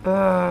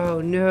 Oh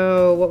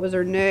no, what was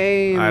her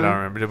name? I don't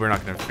remember. We're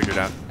not gonna figure it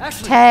out.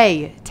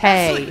 Tay.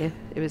 Ashley.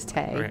 It was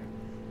Tay. Okay.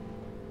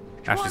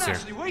 Come on, Ashley's here.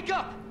 Ashley, wake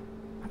up!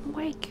 I'm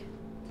awake.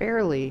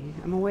 Barely.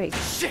 I'm awake.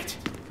 Shit!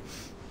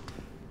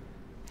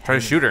 Try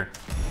to shoot her.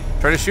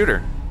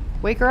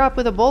 Wake her up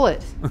with a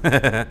bullet.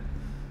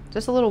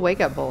 Just a little wake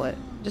up bullet.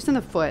 Just in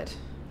the foot.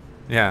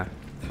 Yeah.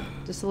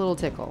 Just a little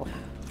tickle.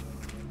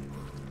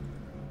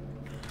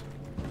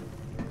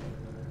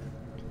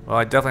 Well,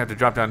 I definitely have to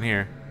drop down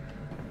here.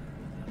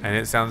 And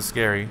it sounds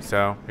scary,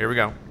 so here we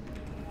go.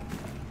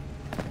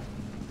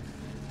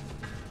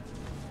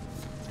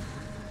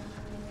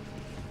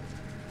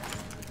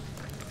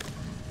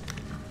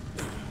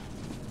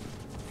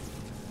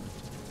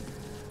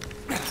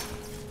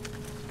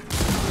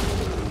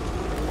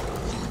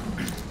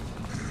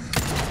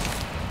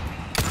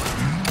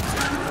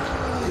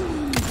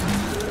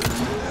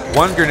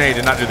 One grenade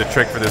did not do the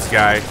trick for this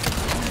guy.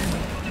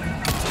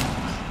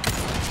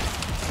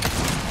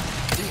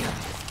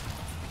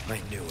 I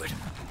knew it.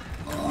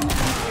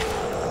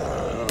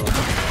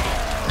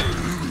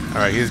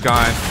 Alright, he's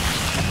gone.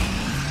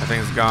 That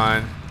thing's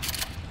gone.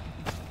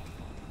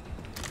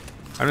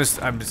 I'm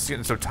just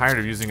getting so tired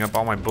of using up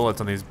all my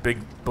bullets on these big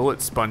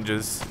bullet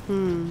sponges.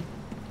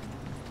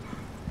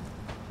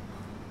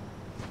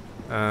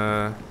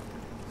 Yeah,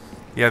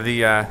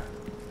 the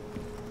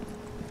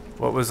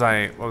what was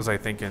I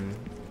thinking?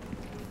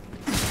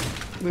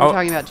 We were Oh.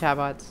 talking about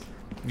chatbots.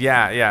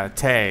 Yeah,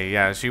 Tay.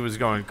 Yeah, she was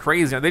going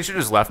crazy. They should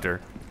just left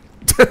her.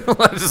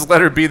 Just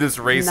let her be this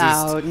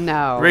racist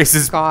No.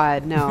 racist-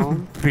 God,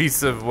 no.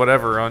 piece of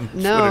whatever on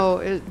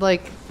No,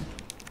 like,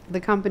 the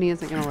company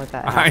isn't going to let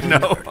that Twitter.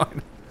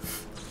 happen.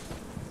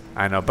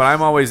 I know, but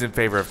I'm always in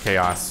favor of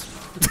chaos.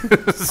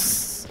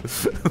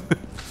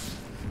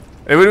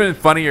 It would have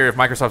been funnier if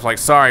Microsoft's like,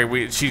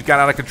 sorry, she got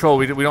out of control.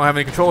 We don't have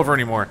any control of her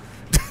anymore.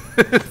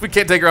 We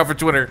can't take her off of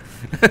Twitter.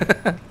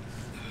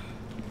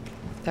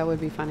 That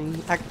would be funny.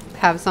 I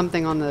have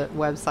something on the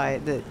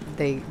website that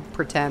they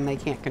pretend they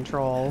can't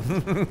control.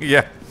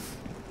 Yeah.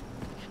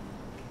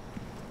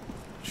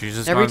 She's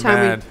just every gone time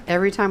mad.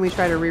 every time we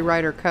try to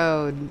rewrite her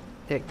code,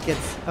 it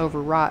gets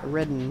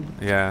ridden.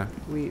 Yeah.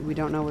 We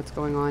don't know what's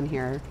going on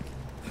here.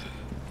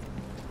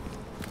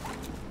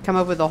 Come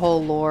up with a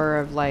whole lore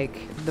of like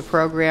the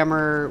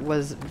programmer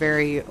was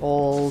very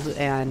old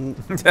and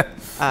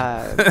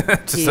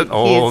Just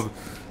old.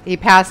 He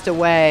passed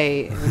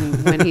away,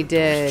 and when he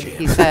did,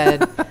 he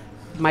said,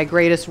 "My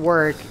greatest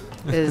work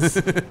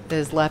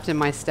is left in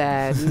my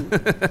stead.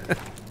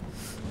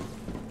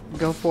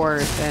 Go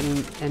forth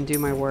and do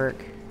my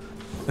work."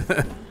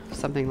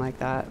 Something like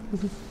that.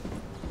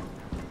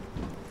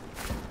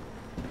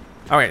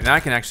 All right, now I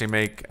can actually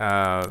make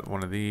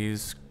one of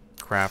these.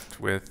 Craft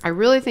with. I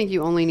really think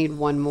you only need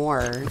one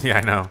more. Yeah,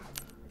 I know.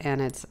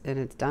 And it's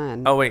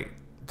done. Oh wait,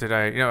 did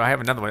I? You know, I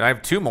have another one. I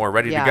have 2 more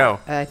ready to go.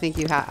 I think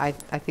you have. I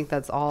think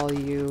that's all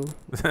you.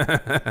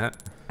 I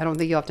don't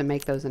think you have to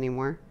make those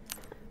anymore.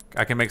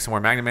 I can make some more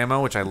magnum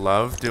ammo, which I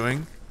love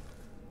doing.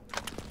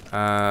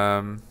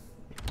 I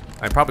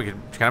probably could.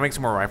 Can I make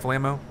some more rifle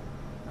ammo?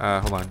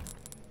 Hold on.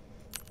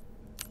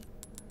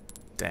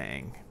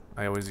 Dang,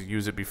 I always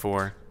use it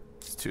before.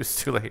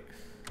 It's too late.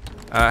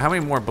 How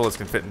many more bullets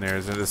can fit in there?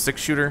 Is it a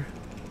 6-shooter?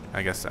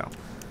 I guess so.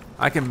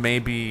 I can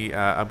maybe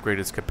upgrade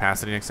its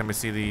capacity next time we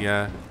see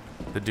the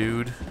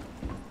dude.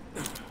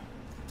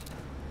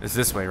 It's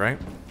this way, right?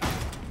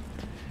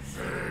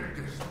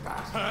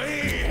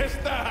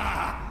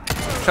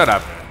 Shut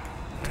up.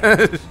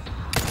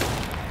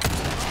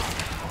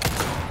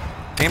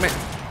 Damn it.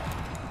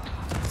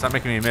 Stop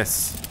making me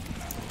miss.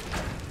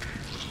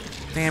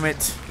 Damn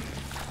it.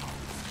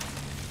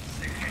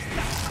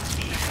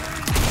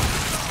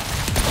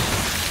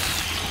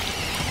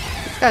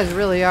 These guys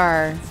really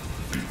are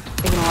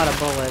taking a lot of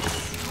bullets.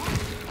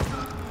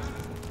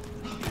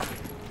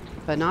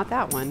 But not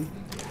that one.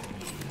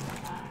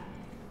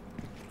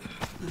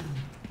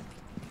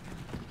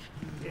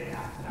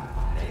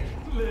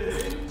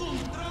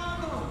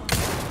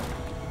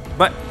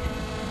 But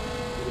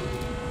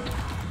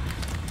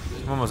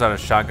I'm almost out of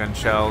shotgun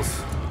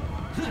shells.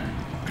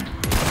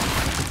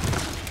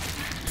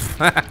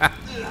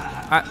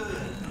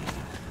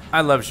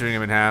 I love shooting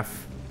them in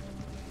half.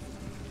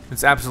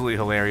 It's absolutely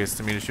hilarious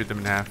to me to shoot them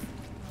in half.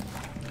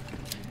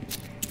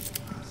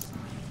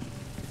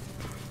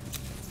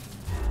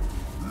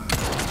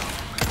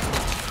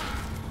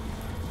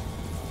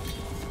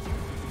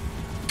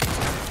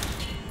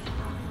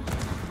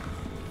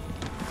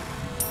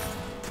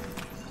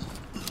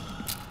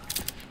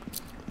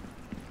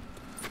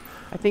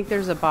 I think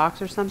there's a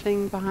box or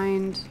something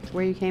behind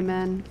where you came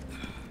in.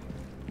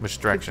 Which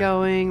Keep direction?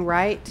 going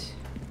right.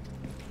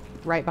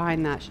 Right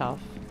behind that shelf.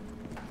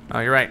 Oh,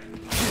 you're right.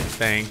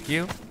 Thank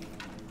you.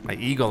 My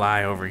eagle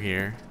eye over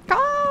here.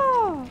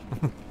 Ah!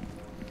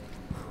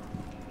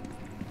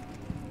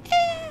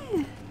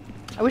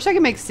 I wish I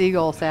could make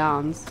seagull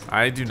sounds.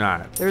 I do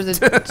not. There's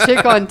a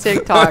chick on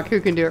TikTok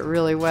who can do it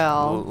really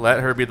well. Let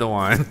her be the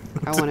one.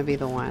 I want to be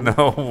the one.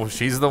 No,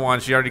 she's the one.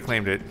 She already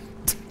claimed it.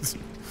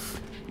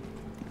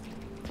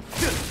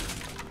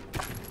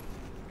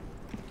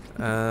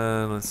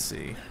 Let's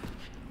see.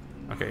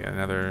 Okay,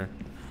 another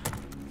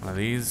one of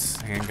these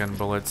handgun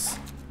bullets.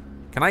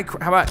 Can I?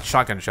 How about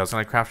shotgun shells? Can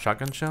I craft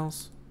shotgun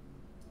shells?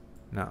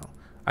 No.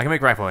 I can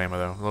make rifle ammo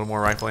though. A little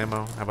more rifle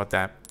ammo. How about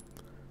that?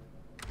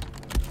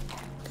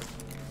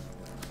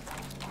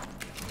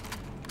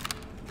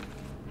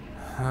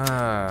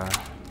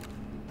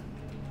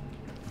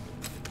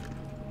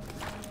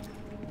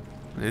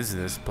 What is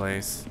this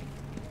place?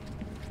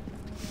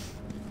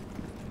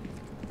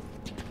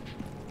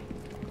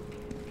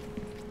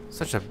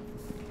 Such a...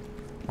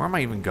 Where am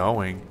I even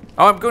going?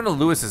 Oh, I'm going to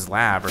Lewis's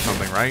lab or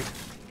something, right?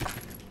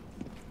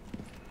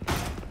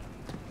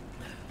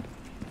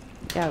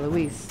 Yeah,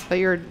 Luis. But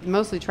you're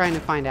mostly trying to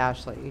find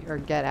Ashley or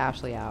get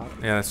Ashley out.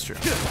 Yeah, that's true.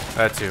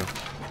 That too.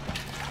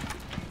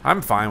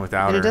 I'm fine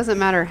without And her. it doesn't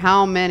matter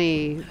how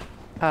many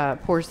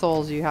poor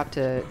souls you have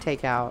to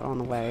take out on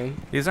the way.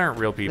 These aren't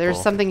real people.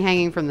 There's something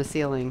hanging from the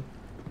ceiling.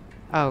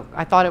 Oh,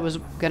 I thought it was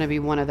going to be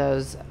one of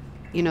those,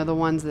 you know, the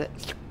ones that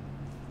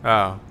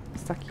Oh,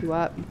 suck you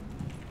up.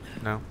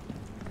 no.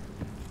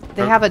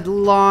 They have a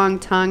long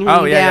tongue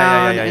hanging Oh, yeah,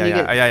 down. yeah, and you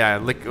get, yeah.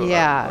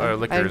 yeah. Or I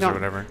liquors or don't-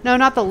 whatever. No,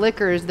 not the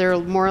liquors. They're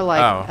more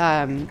like,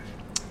 Oh.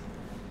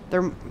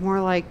 they're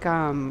more like,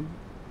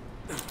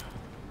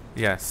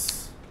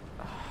 Yes.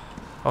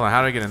 Hold on,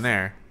 how do I get in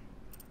there?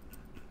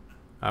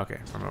 Okay,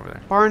 from over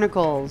there.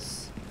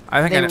 barnacles.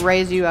 I think They I know.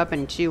 raise you up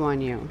and chew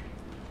on you.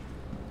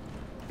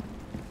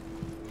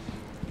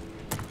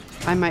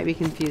 I might be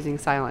confusing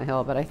Silent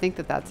Hill, but I think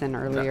that that's in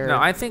earlier. No,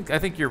 I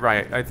think you're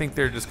right. I think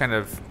they're just kind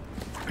of...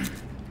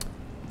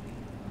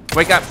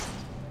 Wake up!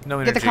 No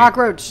energy. Get the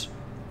cockroach.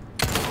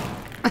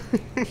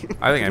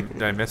 I think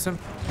did I miss him?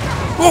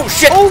 Oh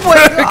shit! Oh my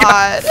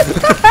god!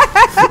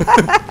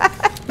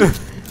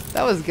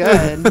 That was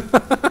good.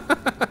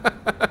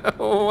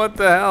 Oh, what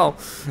the hell?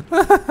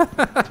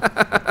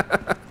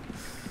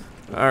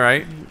 All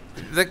right.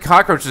 that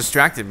cockroach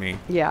distracted me.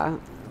 Yeah.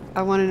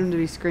 I wanted him to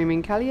be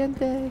screaming,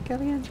 caliente,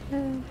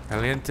 caliente.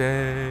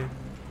 Caliente.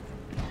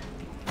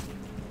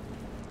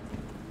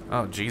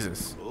 Oh,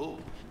 Jesus. Ooh,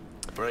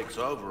 breaks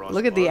over.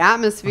 Look at the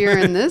atmosphere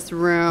in this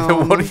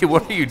room.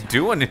 What are you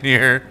doing in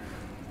here?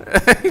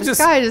 This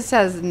guy just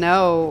has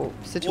no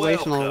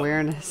situational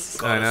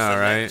awareness. I know,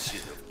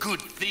 right?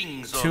 Good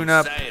things Tune on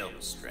up. sale,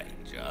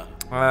 stranger.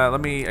 Let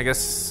me, I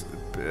guess,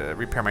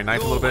 repair my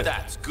knife a little bit.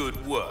 That's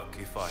good work.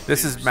 If I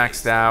This do is say maxed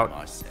so out.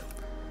 myself.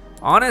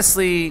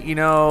 Honestly, you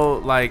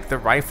know, like the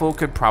rifle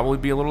could probably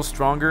be a little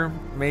stronger,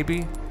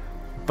 maybe.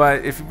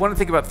 But if you want to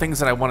think about things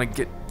that I want to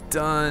get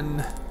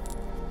done,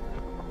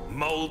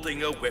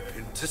 Molding a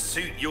weapon to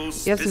suit your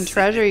You have some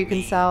treasure you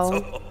can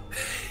sell.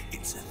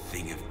 It's a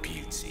thing of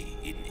beauty,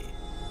 isn't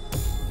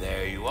it?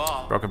 There you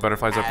are. broken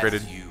butterflies As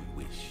upgraded. you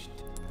wished.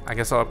 I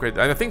guess I'll upgrade.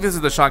 I think this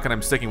is the shotgun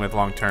I'm sticking with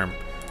long term,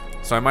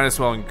 so I might as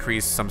well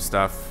increase some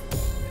stuff.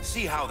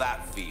 See how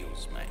that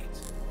feels, mate.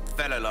 A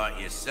fellow like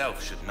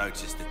yourself should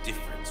notice the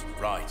difference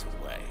right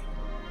away.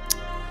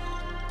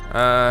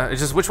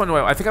 It's just which one do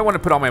I think I want to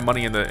put all my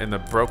money in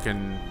the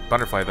broken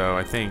butterfly though.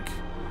 I think.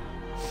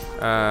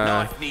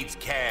 Knife needs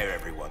care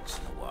every once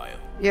in a while.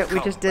 Yeah, we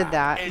just did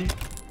that. And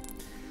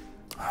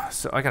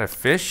So I got a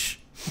fish.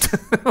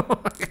 I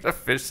got a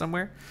fish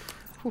somewhere.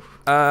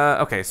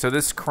 Okay, so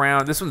this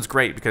crown, this one's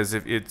great because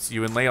if it's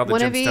you inlay all the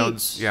One of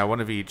gemstones. each. Yeah,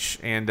 one of each,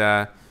 and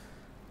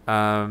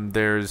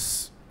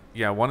there's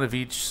one of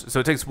each. So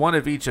it takes one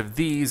of each of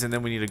these, and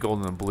then we need a gold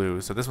and a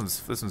blue. So this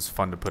one's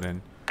fun to put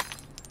in.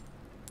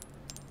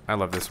 I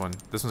love this one.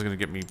 This one's gonna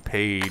get me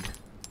paid.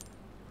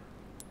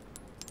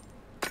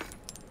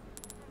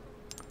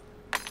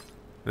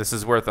 This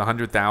is worth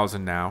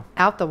 100,000 now.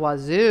 Out the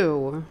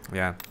wazoo.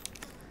 Yeah.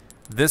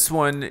 This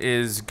one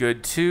is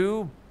good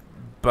too,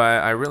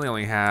 but I really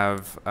only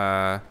have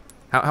how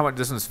much?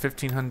 This one's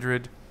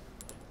 1,500.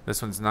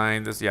 This one's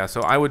 9. This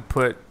so I would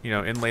put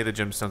inlay the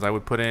gemstones. I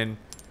would put in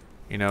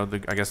I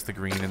guess the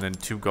green and then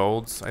 2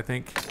 golds I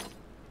think,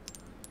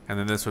 and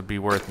then this would be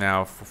worth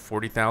now for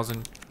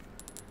 40,000.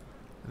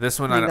 This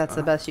one I think that's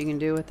the best you can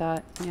do with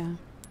that.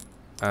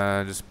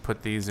 Yeah. Just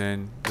put these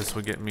in. This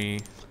would get me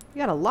You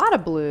got a lot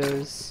of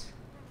blues.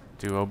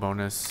 duo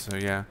bonus. So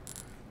yeah.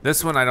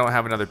 This one I don't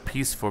have another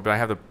piece for, but I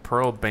have the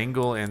pearl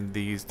bangle and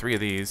these 3 of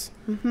these.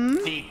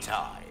 tea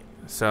time.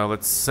 So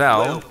let's sell.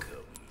 Welcome.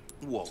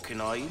 What can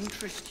I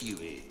interest you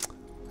in?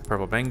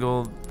 Purple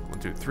bangle. 1,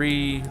 2,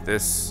 3.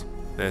 This.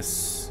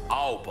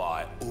 I'll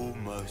buy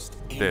almost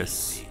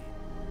This. anything.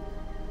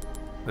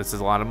 This is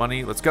a lot of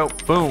money. Let's go.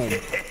 Boom.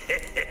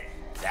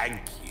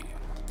 Thank you.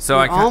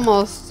 So You I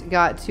almost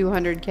got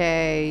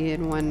 200K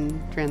in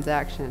one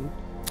transaction.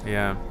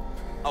 yeah.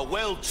 A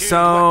well-tuned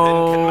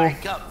So- weapon can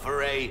make up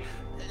for a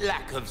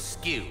lack of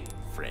skill,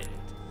 friend.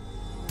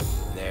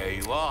 There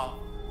you are.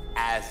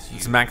 As you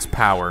It's max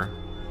power.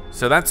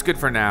 So that's good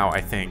for now,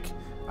 I think.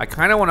 I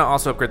kind of want to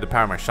also upgrade the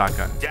power of my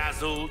shotgun.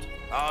 dazzled,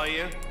 are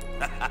you?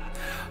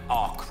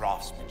 Our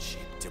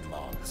craftsmanship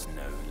demands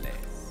no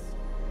less.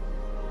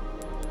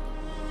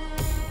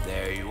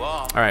 There you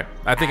are. All right.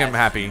 I think I'm As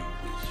happy. you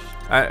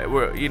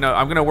wish.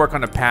 I'm going to work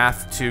on a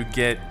path to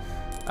get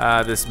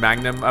this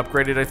Magnum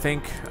upgraded, I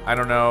think. I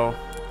don't know.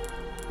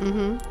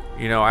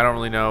 I don't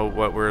really know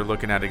what we're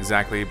looking at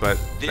exactly, but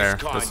This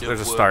there's kind a of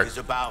work start. is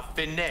about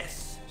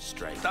finesse,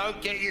 straight.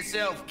 Don't get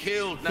yourself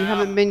killed now. You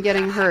haven't been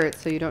getting hurt,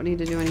 so you don't need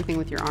to do anything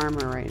with your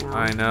armor right now.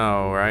 I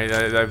know, right?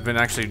 I've been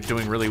actually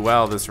doing really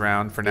well this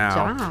round for Good now.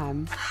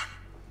 job.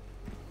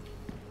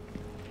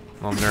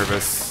 A little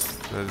nervous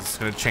that it's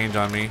going to change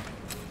on me.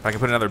 If I can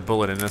put another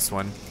bullet in this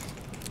one.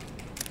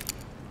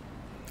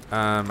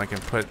 I can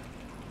put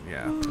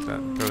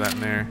throw that in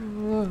there.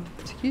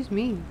 Excuse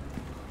me.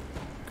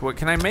 What,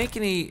 can I make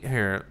any,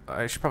 here,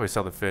 I should probably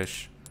sell the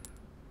fish.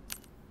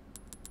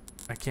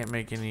 I can't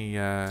make any,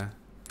 let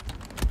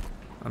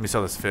me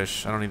sell this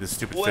fish. I don't need this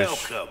stupid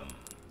fish. Welcome.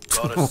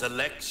 Got a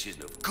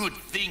selection of good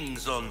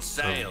things on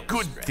sale.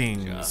 Good stranger.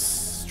 things,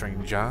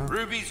 stranger.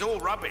 Ruby's all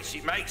rubbish.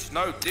 It makes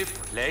no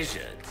difference.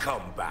 Pleasure.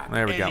 Come back.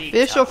 There we go.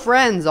 Fish or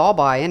friends, I'll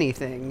buy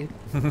anything.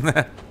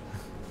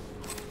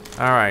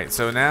 Alright,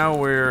 so now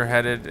we're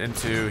headed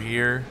into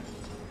here.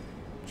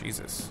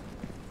 Jesus.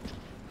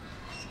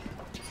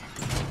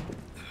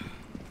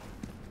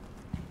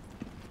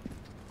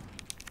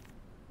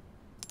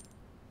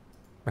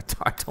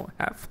 I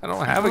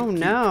don't have a Oh, key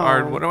no.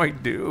 card. What do I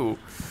do?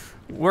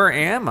 Where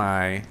am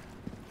I?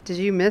 Did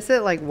you miss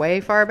it like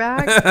way far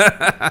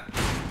back?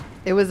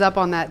 It was up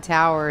on that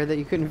tower that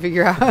you couldn't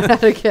figure out how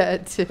to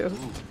get to.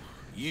 Ooh,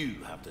 you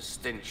have the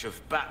stench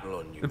of battle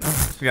on you.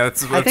 Yeah,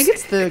 that's I think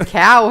it's the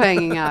cow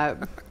hanging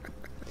up.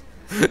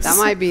 That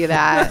might be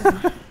that.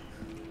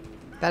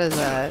 That is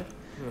a.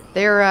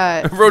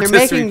 They're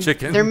Rotisserie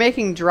chicken. They're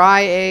making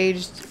dry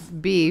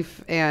aged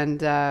beef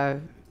and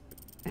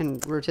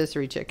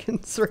rotisserie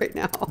chickens right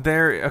now.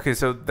 There. Okay,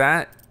 so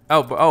that.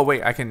 Oh,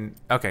 wait. I can.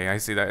 Okay, I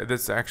see that.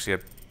 This is actually a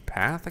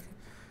path.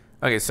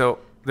 Okay, so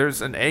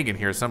there's an egg in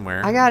here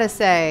somewhere. I gotta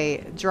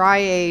say, dry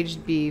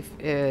aged beef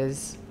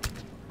is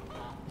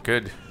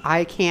Good.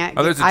 I can't.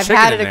 Oh, there's a I've chicken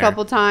had in it a there.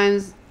 couple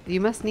times.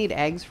 You must need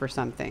eggs for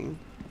something.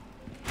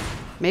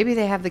 Maybe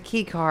they have the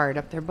key card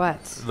up their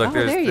butts. Look, Oh,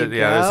 there's there you go.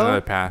 yeah, there's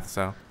another path.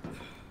 So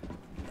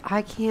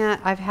I can't.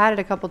 I've had it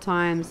a couple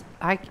times.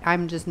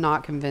 I'm just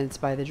not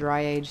convinced by the dry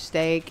aged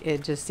steak.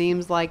 It just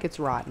seems like it's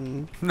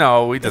rotten.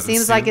 no, it It doesn't.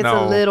 seems like it's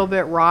a little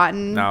bit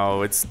rotten.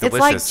 No, it's delicious. It's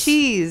like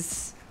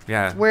cheese.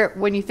 Yeah. Where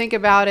when you think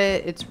about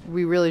it,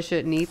 we really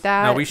shouldn't eat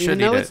that. No, we should even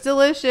though eat it's it.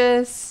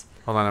 delicious.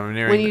 Hold on, I'm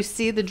nearing. When you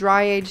see the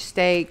dry aged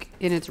steak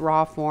in its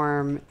raw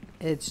form,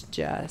 it's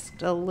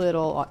just a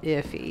little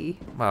iffy.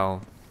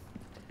 Well,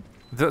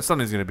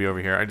 something's gonna be over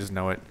here. I just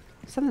know it.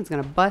 Something's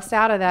gonna bust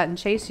out of that and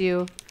chase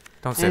you.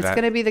 Don't say And it's that.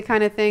 gonna be the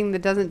kind of thing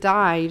that doesn't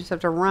die. You just have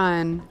to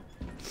run.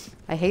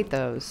 I hate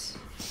those.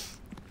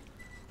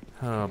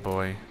 Oh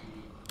boy.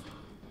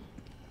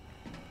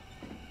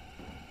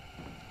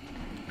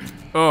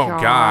 Oh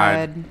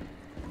God.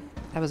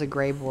 That was a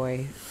gray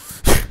boy.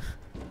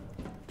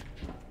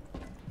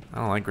 I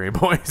don't like gray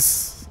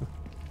boys.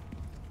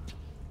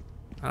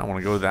 I don't want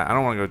to go that. I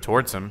don't want to go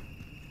towards him.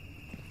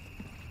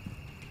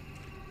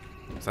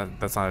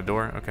 That's not a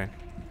door? Okay.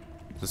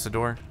 Is this a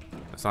door?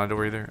 That's not a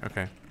door either?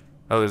 Okay.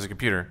 Oh, there's a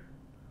computer.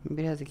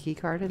 Maybe it has a key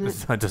card in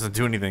it. It doesn't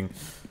do anything.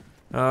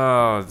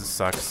 Oh, this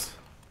sucks.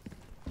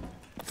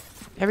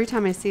 Every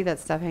time I see that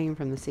stuff hanging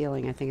from the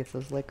ceiling, I think it's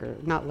those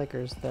not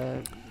liquors,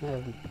 the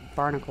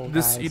barnacle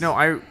This, guys. you know,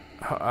 I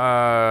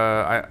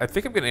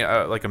think I'm getting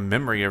like a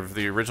memory of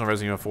the original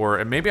Resident Evil 4,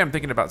 and maybe I'm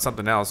thinking about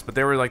something else. But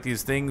there were like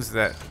these things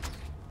that.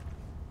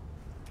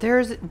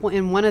 There's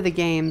in one of the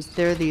games,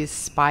 there are these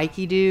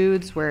spiky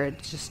dudes where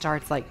it just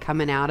starts like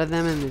coming out of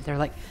them, and they're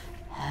like,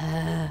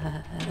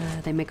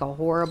 they make a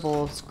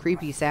horrible,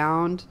 creepy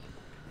sound.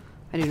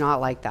 I do not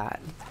like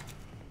that.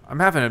 I'm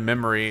having a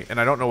memory, and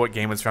I don't know what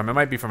game it's from. It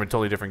might be from a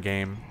totally different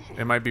game.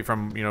 It might be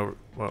from, you know,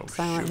 well,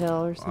 Silent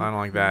Hill or something. I don't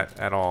like that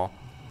at all.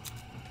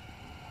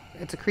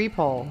 It's a creep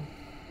hole.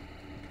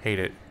 Hate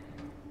it.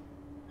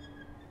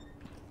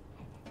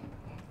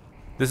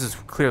 This is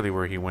clearly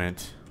where he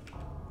went.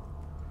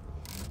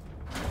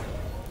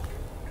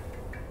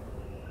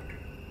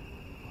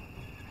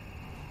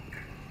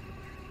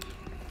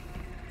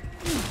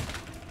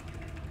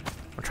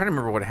 I'm trying to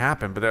remember what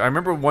happened, but I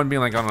remember one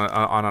being like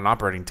on an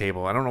operating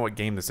table. I don't know what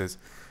game this is.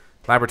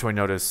 Laboratory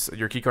notice.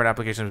 Your keycard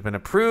application has been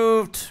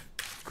approved.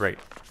 Great.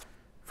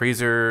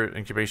 Freezer,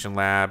 incubation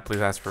lab.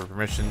 Please ask for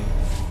permission.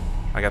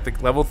 I got the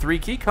level 3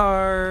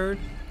 keycard.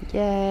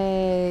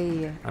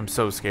 Yay. I'm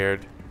so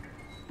scared.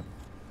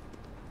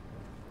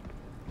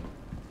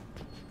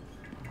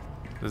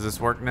 Does this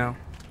work now?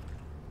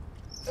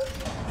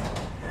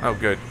 Oh,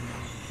 good.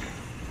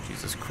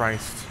 Jesus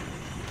Christ.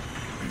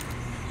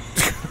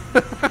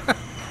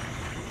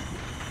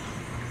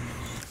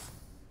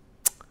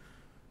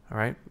 All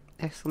right.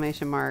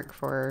 Exclamation mark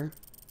for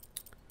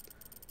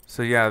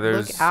So yeah,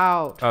 there's look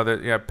out. Oh,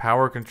 yeah,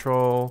 power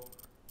control,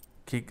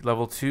 key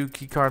level 2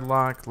 keycard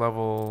lock,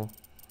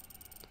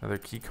 another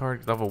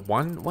keycard level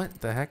 1.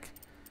 What the heck?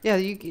 Yeah,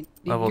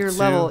 Level you're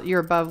 2. you're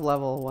above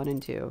level 1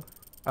 and 2.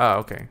 Oh,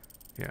 okay.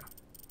 Yeah.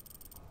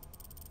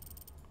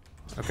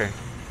 Okay.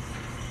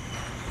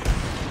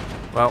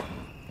 Well,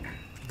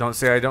 don't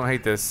say I don't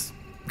hate this,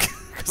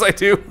 because I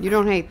do. You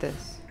don't hate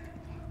this.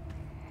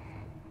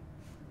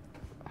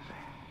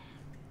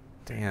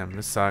 Damn,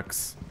 this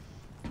sucks.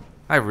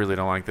 I really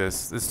don't like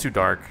this. It's too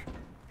dark.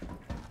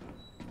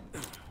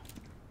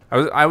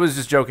 I was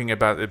just joking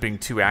about it being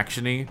too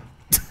actiony.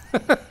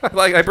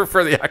 Like, I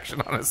prefer the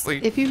action,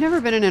 honestly. If you've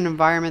never been in an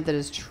environment that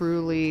is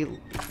truly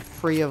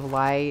free of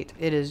light,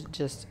 it is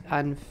just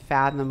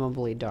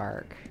unfathomably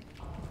dark.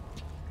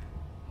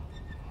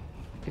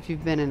 If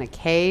you've been in a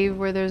cave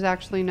where there's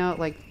actually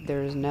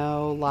there's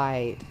no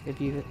light. If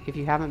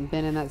you haven't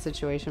been in that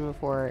situation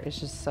before, it's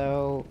just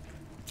so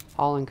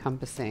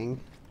all-encompassing.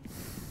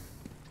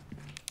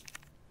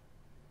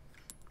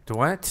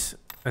 What?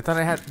 I thought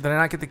I had. Did I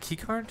not get the key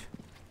card?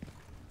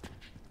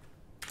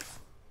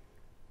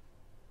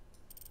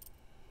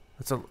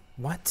 That's a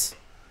what?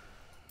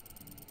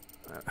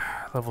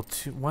 Level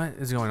 2. What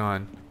is going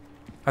on?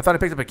 I thought I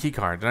picked up a key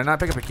card. Did I not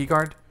pick up a key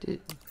card?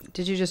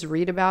 Did you just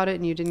read about it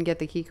and you didn't get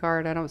the key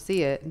card? I don't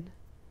see it.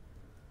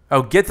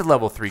 Oh, get the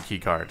level 3 key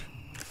card.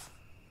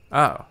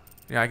 Oh,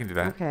 yeah, I can do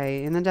that.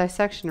 Okay, in the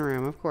dissection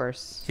room, of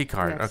course. Key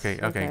card. Yes,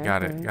 Okay,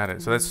 got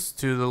it. So that's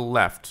to the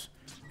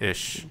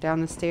left-ish.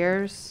 Down the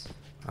stairs.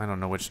 I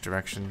don't know which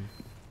direction.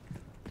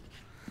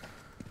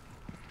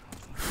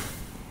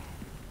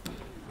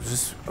 Is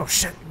this? Oh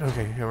shit.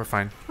 Okay, yeah, we're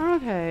fine.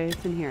 Okay,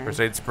 it's in here. First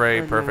aid spray,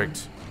 Or no.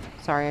 perfect.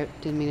 Sorry, I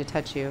didn't mean to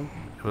touch you.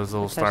 It was a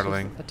little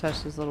startling. I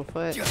touched his little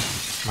foot.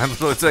 It's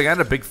It's like I had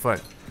a big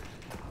foot.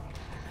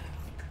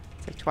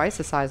 like twice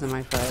the size of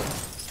my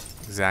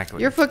foot.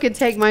 Exactly. Your foot could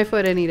take my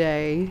foot any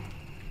day.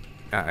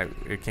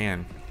 It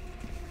can.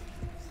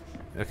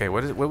 Okay,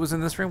 what was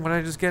in this room? What did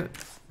I just get? I'm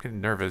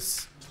getting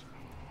nervous.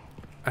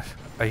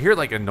 I hear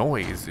like a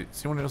noise.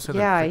 Does anyone else hear that?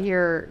 Yeah, I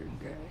hear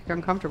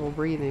uncomfortable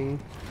breathing.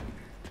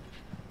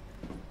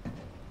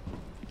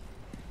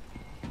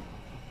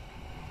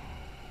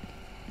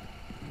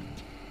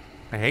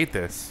 I hate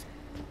this.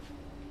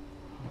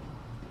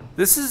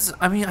 This is,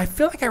 I mean, I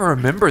feel like I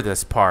remember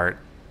this part.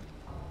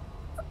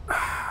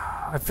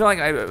 I feel like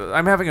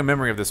I'm having a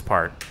memory of this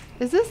part.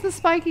 Is this the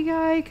spiky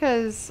guy?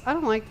 Because I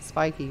don't like the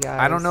spiky guys.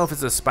 I don't know if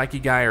it's a spiky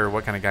guy or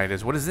what kind of guy it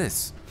is. What is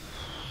this?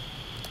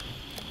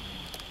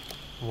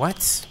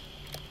 What?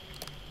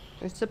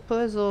 It's a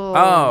puzzle.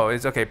 Oh,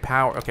 it's okay.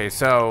 Power. Okay,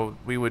 so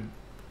we would.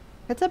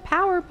 It's a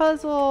power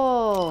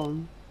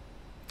puzzle.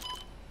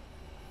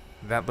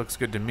 That looks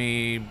good to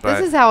me, but.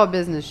 This is how a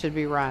business should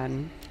be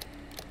run.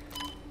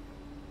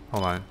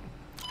 Hold on.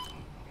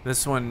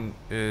 This one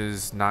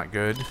is not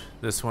good.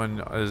 This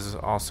one is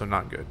also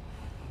not good.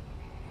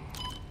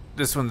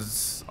 This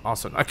one's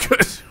also not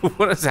good.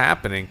 What is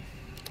happening?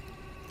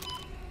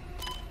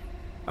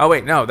 Oh,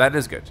 wait. No, that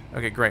is good.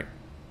 Okay, great.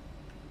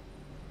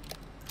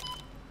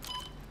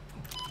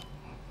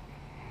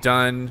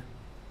 Done.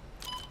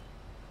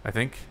 I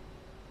think.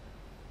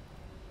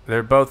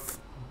 They're both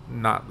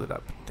not lit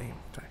up. Damn.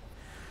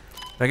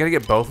 I gotta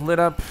get both lit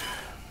up.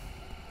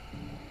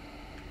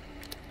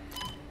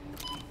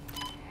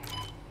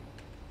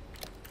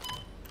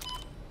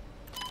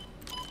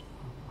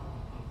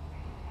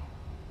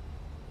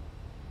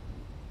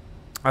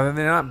 Are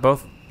they not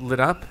both lit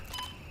up?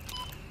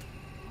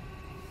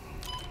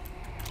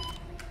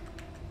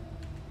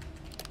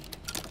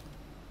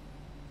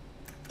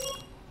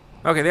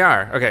 Okay, they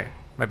are. Okay,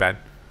 my bad.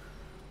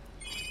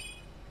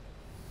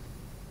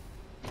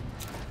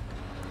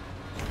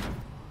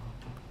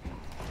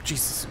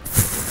 Jesus.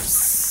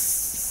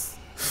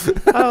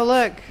 Oh,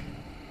 look.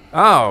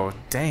 Oh,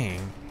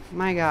 dang.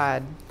 My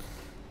God.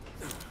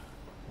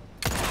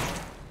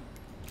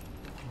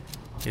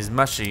 He's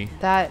mushy.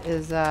 That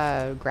is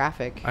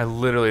graphic. I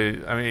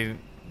mean,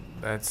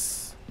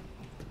 that's...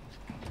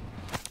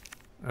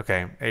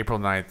 Okay, April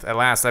 9th. At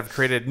last, I've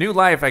created new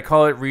life. I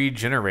call it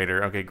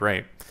Regenerator. Okay,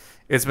 great.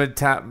 Its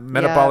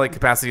metabolic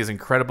capacity is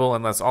incredible.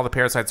 Unless all the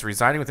parasites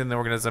residing within the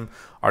organism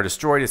are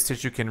destroyed, its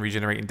tissue can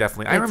regenerate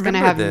indefinitely. I remember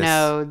this. It's going to have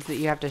nodes that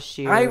you have to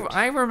shoot.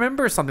 I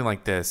remember something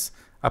like this.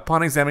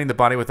 Upon examining the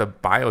body with a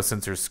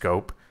biosensor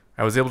scope,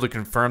 I was able to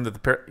confirm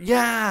that the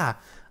yeah!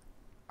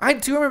 I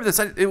do remember this.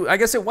 I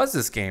guess it was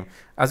this game.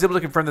 I was able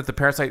to confirm that the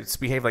parasites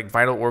behave like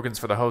vital organs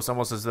for the host,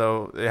 almost as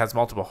though it has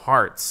multiple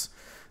hearts.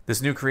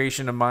 This new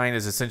creation of mine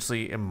is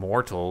essentially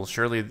immortal.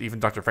 Surely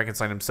even Dr.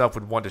 Frankenstein himself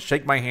would want to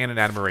shake my hand in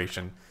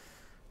admiration.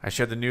 I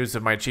shared the news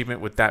of my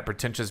achievement with that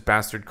pretentious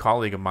bastard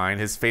colleague of mine.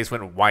 His face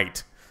went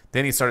white.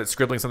 Then he started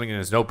scribbling something in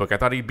his notebook. I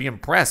thought he'd be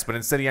impressed, but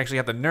instead he actually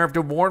had the nerve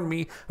to warn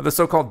me of the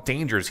so-called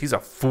dangers. He's a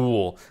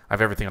fool. I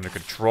have everything under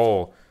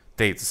control.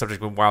 The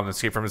subject went wild and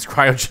escaped from his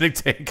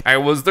cryogenic tank. I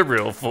was the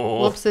real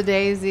fool.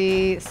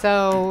 Whoops-a-daisy.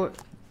 So...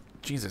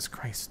 Jesus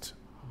Christ.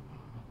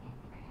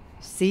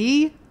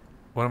 See?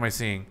 What am I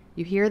seeing?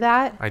 You hear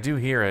that? I do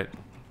hear it.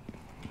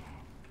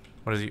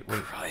 What is he?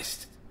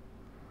 Christ.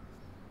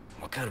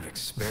 What kind of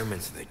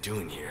experiments are they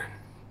doing here?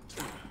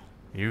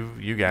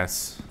 You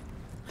guess.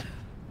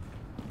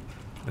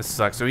 This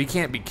sucks. So he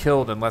can't be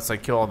killed unless I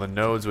kill all the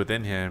nodes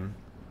within him.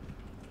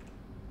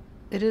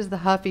 It is the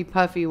Huffy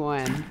Puffy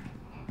one.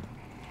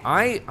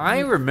 I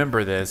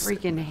remember this.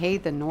 Freaking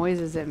hate the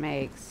noises it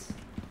makes.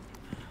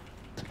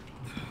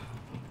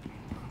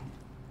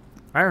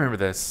 I remember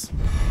this.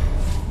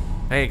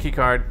 Hey, key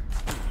card.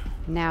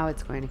 Now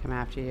it's going to come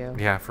after you.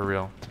 Yeah, for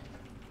real.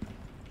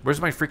 Where's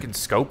my freaking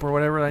scope or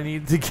whatever I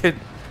need to get?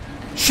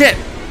 Shit!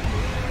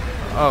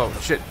 Oh,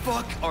 shit.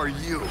 Fuck are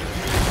you?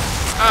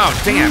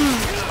 Oh, damn.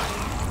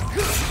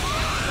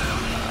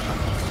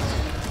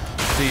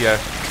 See ya.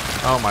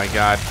 Oh my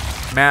god.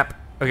 Map.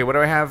 Okay, what do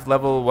I have?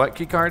 Level what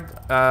key card?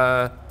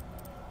 Up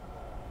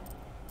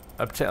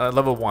to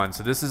level 1.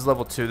 So this is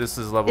level 2. This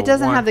is level 1. It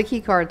doesn't have the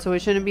key card, so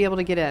it shouldn't be able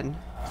to get in.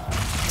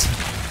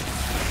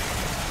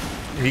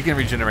 He can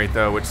regenerate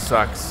though, which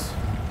sucks.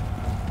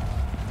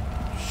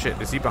 Shit,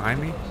 is he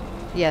behind me?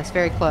 Yes,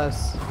 very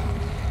close.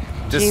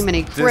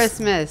 Jiminy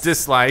Christmas.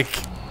 Dislike.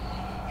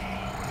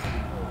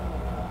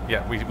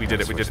 Yeah, we did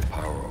it. We did it.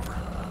 Power over.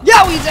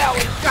 Yo, he's out.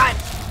 God.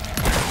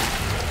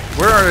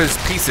 Where are his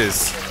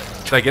pieces?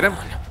 Did I get him?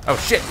 Oh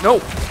shit! No!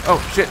 Oh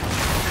shit!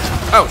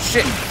 Oh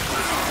shit!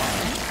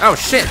 Oh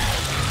shit!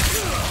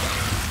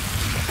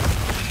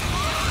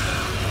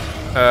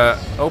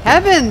 Open.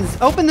 Heavens!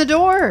 Open the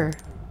door.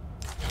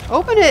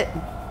 Open it.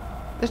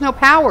 There's no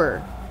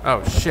power.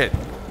 Oh shit!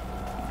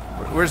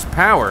 Where's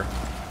power?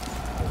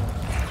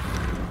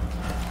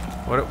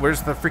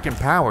 Where's the freaking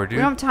power, dude?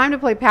 We don't have time to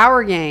play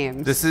power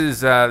games. This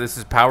is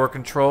power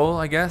control,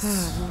 I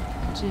guess.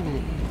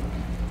 Jiminy.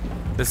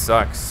 This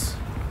sucks.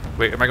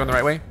 Wait, am I going the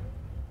right way?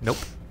 Nope,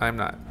 I'm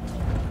not.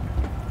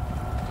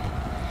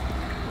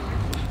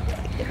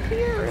 I can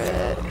hear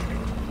it.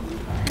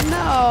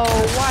 No,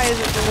 why is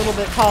it a little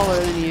bit taller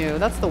than you?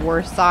 That's the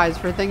worst size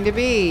for a thing to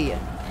be.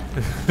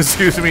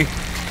 Excuse me.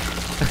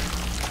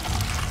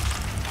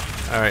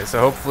 Alright, so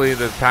hopefully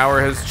the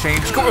power has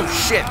changed. Oh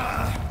shit!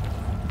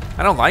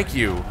 I don't like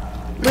you.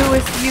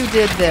 Lewis, you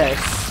did this.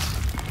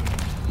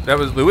 That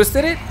was Lewis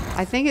did it?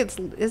 I think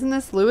isn't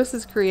this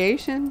Lewis's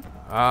creation?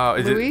 Oh,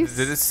 Luis?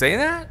 did it say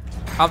that?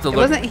 I'll have to It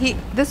look. wasn't he.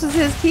 This was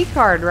his key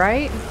card,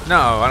 right? No,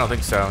 I don't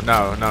think so.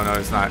 No,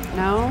 it's not.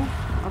 No.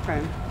 Okay.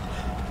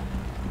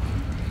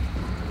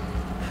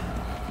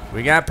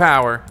 We got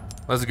power.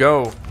 Let's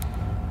go.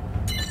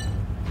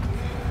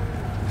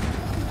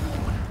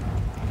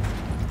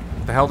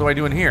 What the hell do I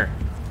do in here?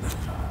 Is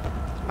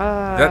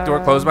that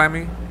door closed by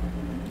me?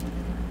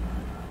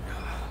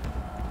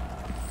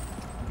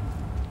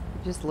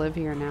 Just live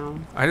here now.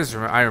 I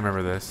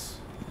remember this.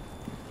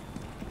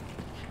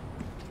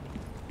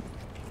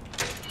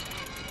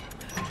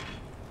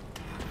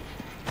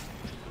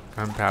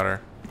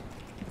 Gunpowder.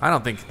 I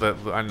don't think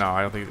that. No,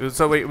 I don't think.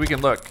 So wait, we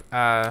can look.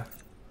 No,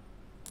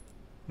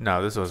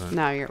 this wasn't.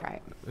 No, you're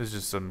right. This is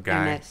just some I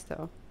guy. missed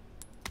though.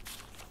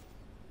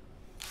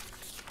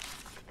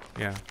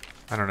 Yeah,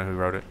 I don't know who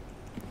wrote it.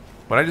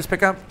 What did I just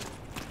pick up?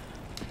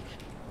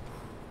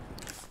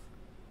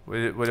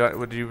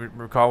 Would you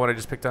recall what I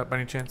just picked up by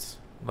any chance?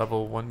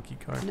 Level 1 key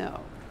card? No.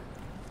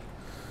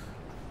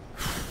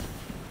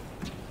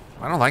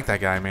 I don't like that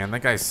guy, man.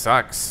 That guy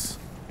sucks.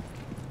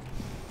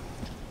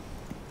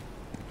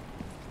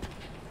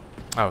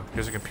 Oh,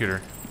 here's a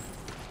computer.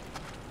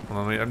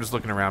 Hold on, I'm just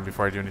looking around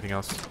before I do anything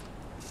else.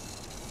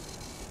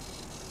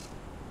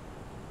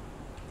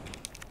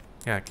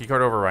 Yeah,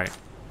 keycard overwrite.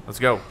 Let's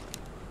go.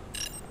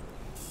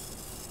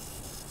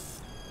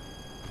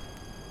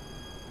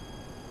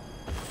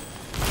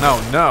 No,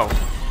 no.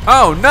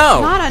 Oh,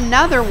 no! Not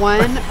another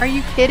one. Are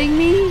you kidding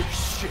me?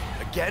 Shit,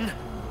 again?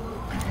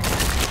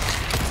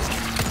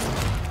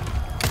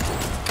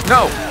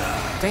 No!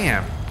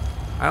 Damn.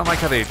 I don't like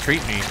how they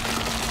treat me.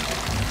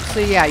 So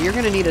yeah, you're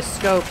gonna need a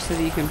scope so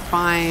that you can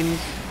find.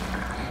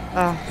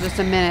 Just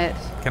a minute.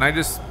 Can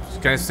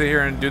I sit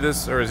here and do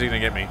this, or is he gonna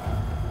get me?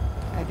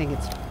 I think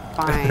it's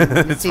fine.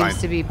 It It's seems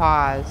fine. to be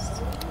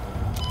paused.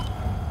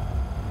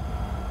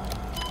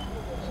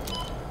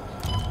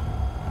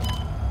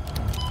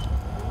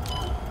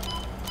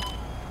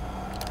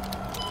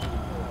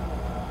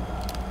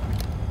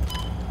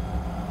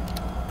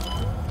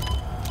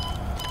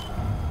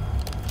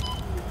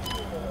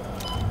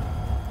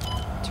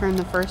 Turn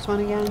the first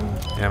one again.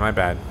 Yeah, my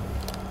bad.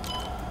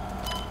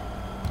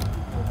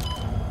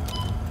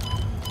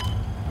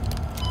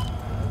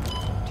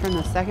 Turn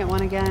the second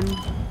one again.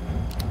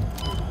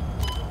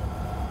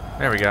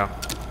 There we go.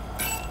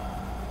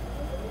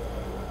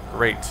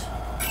 Great.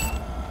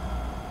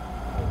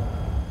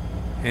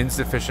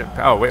 Insufficient.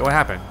 Oh, wait, what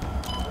happened?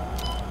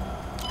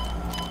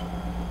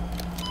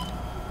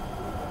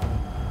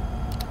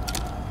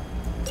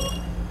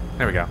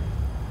 There we go.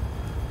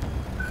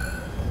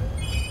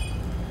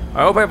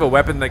 I hope I have a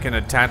weapon that can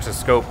attach a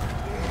scope.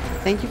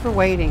 Thank you for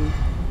waiting.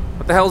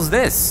 What the hell is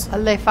this? A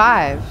lay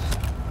 5.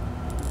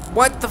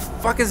 What the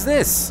fuck is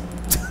this?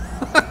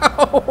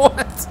 What?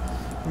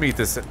 Let me eat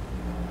this. What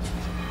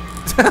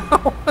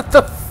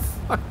the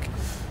fuck?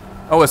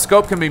 Oh, a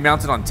scope can be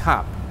mounted on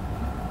top.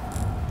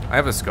 I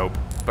have a scope,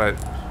 but...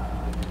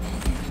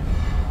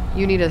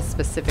 You need a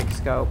specific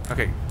scope.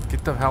 Okay,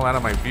 get the hell out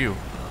of my view.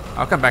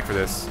 I'll come back for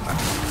this.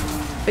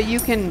 But you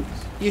should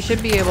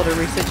be able to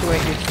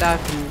resituate your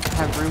stuff and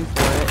have room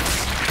for it.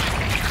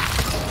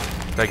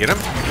 Did I get him?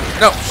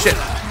 No, shit.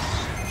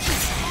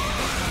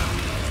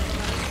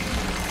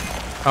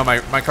 Oh,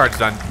 my card's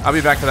done. I'll be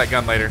back for that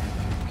gun later.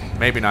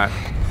 Maybe not.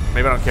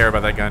 Maybe I don't care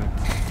about that gun.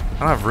 I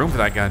don't have room for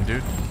that gun,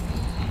 dude.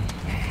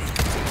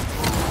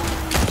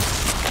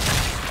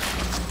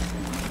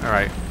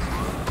 Alright.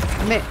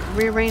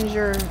 Rearrange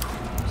your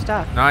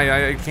stuff. No,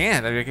 I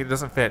can't. It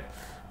doesn't fit.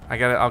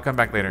 I'll come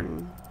back later.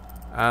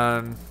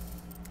 So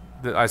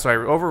I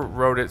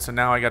overrode it, so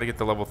now I gotta get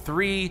the level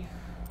 3.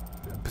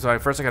 So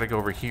first I gotta go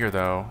over here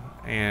though.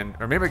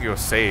 Or maybe I could go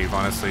save,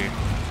 honestly.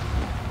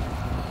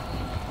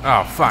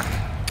 Oh, fuck.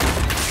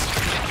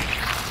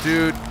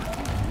 Dude.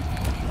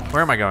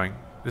 Where am I going?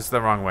 This is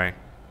the wrong way.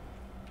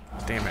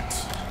 Damn it.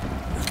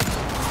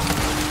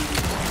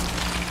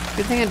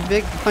 Good thing a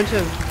big bunch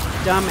of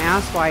dumb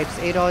asswipes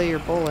ate all your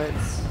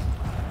bullets.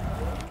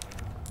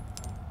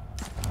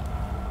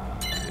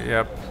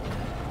 Yep.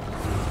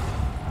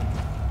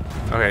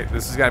 Okay,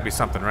 this has got to be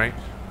something, right?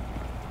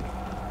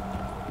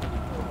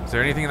 Is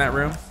there anything in that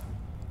room?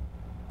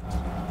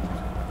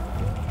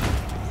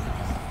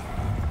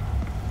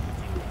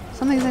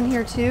 Something's in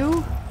here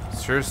too?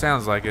 Sure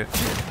sounds like it.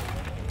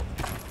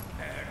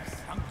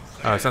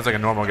 Oh, it sounds like a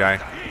normal guy.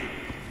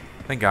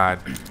 Thank God.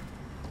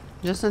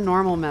 Just a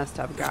normal messed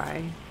up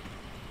guy.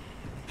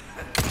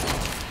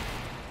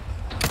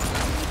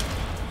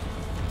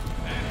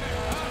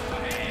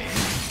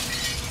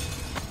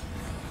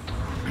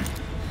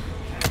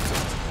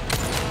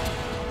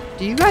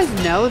 Do you guys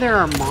know there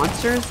are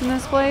monsters in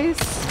this place?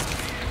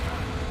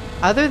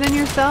 Other than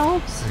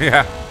yourselves?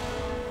 Yeah.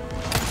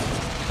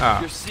 Oh.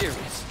 You're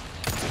serious?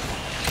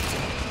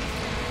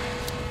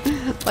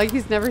 Like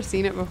he's never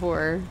seen it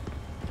before.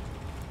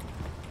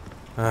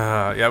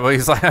 Yeah, well,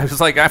 he's like, I was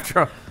like,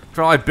 after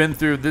all I've been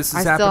through, this is I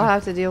happening. still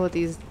have to deal with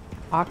these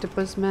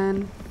octopus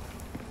men.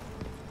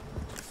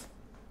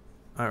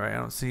 All right, I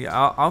don't see.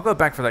 I'll go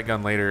back for that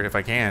gun later if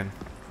I can.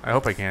 I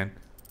hope I can.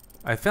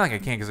 I feel like I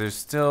can because there's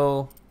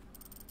still.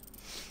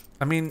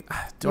 I mean,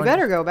 You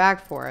better go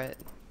back for it.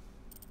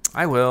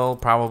 I will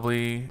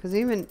probably. Because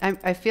even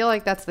I feel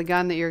like that's the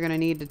gun that you're gonna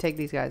need to take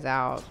these guys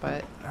out,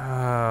 but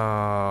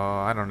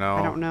I don't know.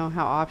 I don't know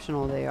how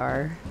optional they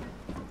are.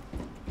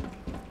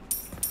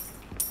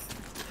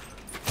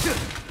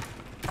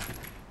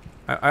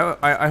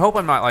 I hope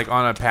I'm not like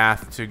on a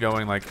path to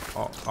going like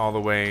all the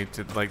way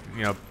to like,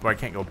 you know, where I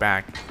can't go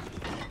back.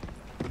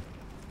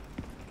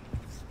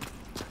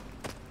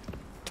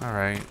 All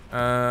right.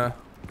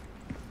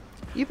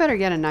 You better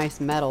get a nice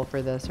medal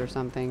for this or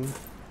something.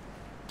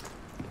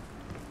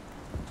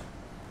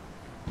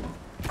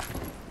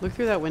 Look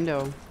through that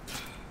window.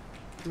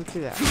 Look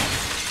through that.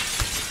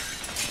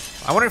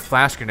 I wonder if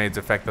flash grenades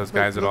affect those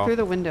guys at all. Look through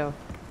the window.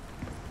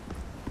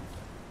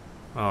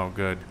 Oh,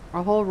 good.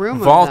 A whole room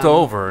Vault of them.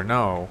 over.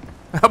 No.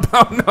 How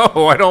about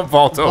no? I don't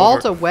vault over.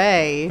 Vault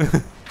away.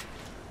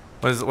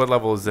 What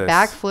level is this?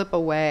 Backflip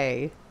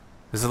away.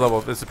 This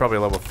is probably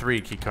a level 3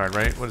 key card,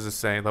 right? What does this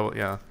say? Level,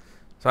 yeah.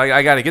 So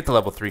I got to get the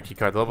level 3 key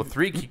card. The level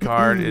 3 key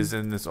card is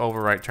in this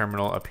overwrite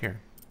terminal up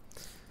here.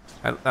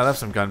 I left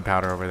some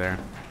gunpowder over there.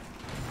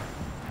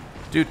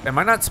 Dude, am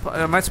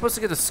I supposed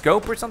to get a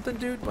scope or something,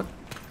 dude? What?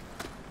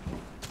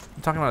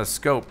 I'm talking about a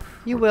scope.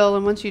 You will,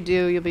 and once you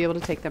do, you'll be able to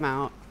take them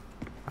out.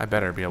 I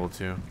better be able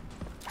to.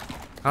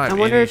 I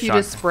wonder if you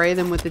just spray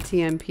them with the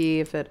TMP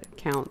if it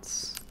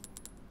counts.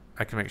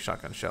 I can make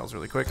shotgun shells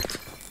really quick.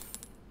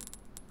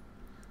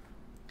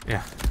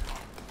 Yeah.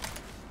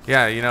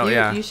 Yeah, you know,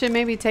 yeah. You should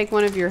maybe take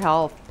one of your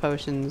health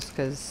potions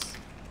because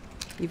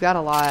you've got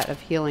a lot of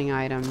healing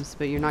items,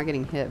 but you're not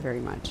getting hit very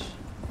much.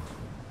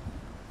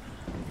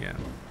 Yeah.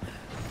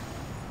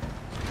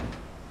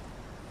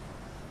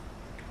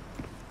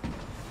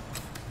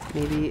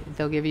 Maybe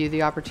they'll give you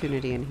the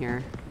opportunity in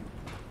here.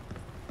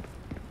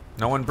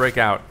 No one break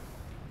out.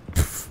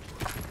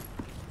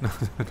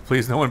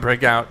 Please, no one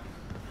break out.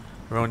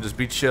 Everyone just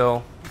be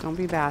chill. Don't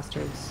be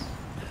bastards.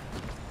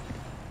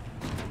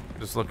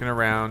 Just looking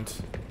around.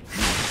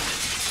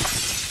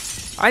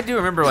 I do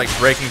remember like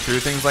breaking through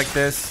things like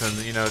this,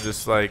 and you know,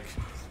 just like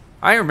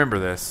I remember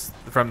this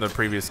from the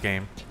previous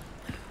game.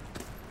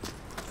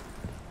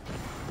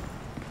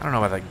 I don't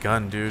know about that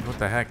gun, dude. What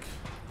the heck?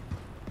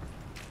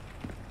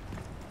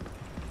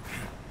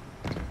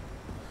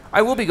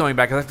 I will be going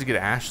back. I have to get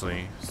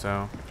Ashley,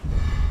 so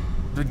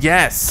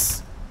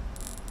yes.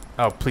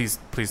 Oh, please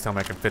tell me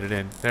I can fit it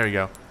in. There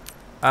you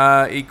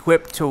go.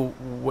 Equipped to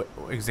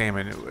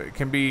examine. It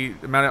can be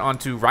mounted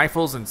onto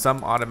rifles and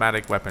some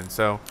automatic weapons.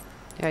 So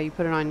yeah, you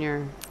put it on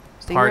your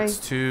Stingray. Parts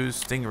to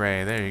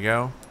Stingray. There you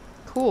go.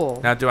 Cool.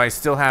 Now, do I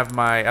still have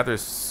my other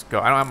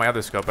scope? I don't have my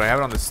other scope, but I have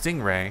it on the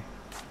Stingray.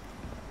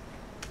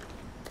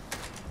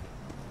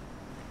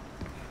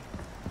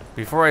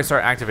 Before I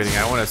start activating,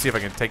 I want to see if I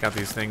can take out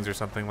these things or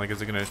something. Like,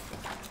 is it gonna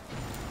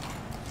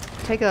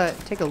take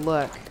a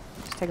look?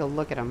 Just take a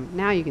look at them.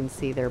 Now you can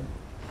see their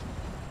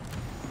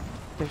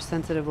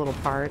sensitive little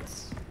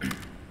parts.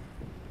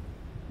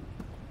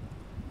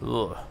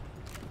 Ugh.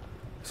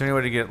 Is there any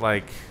way to get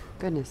like?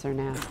 Goodness, they're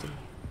nasty.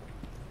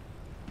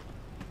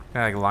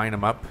 Can I like line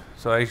them up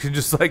so I can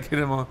just like hit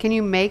them all? Can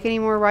you make any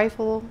more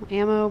rifle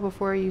ammo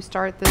before you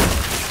start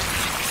this?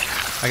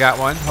 I got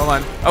one. Hold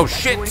on. Oh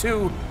shit!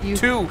 Two. You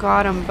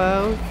got them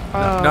both.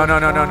 Oh, no.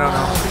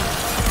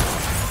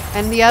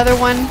 And the other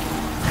one?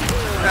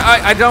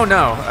 I don't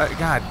know.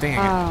 God dang it.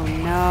 Oh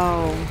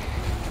no.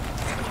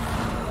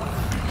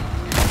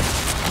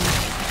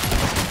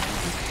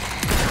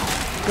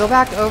 Go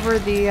back over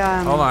the.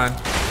 Hold on.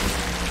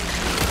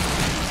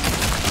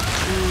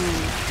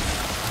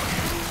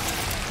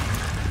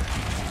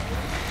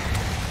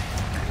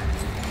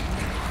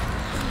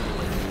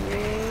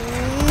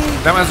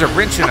 That was a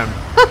wrench in him.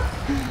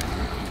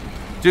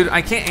 Dude,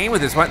 I can't aim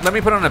with this. Let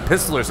me put on a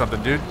pistol or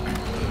something, dude.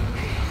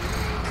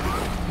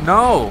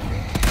 No.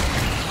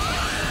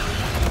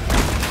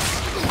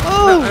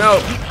 Oh.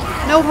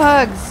 No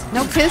hugs.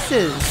 No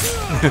kisses.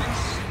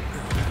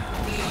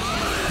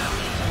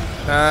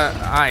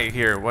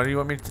 Here. What do you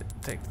want me to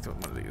take?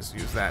 One of these.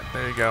 Use that.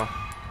 There you go.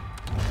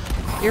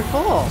 You're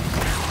full.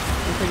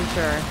 I'm pretty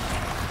sure.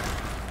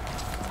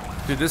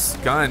 Dude, this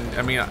gun.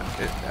 I mean,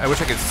 I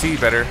wish I could see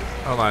better.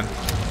 Hold on.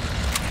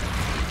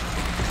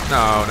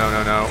 No.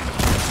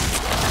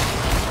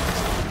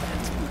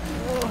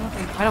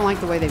 I don't like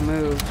the way they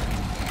move.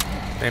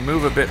 They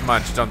move a bit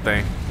much, don't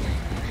they?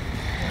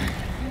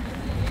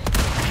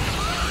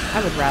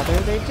 I would rather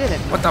they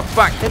didn't. What the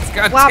fuck? It's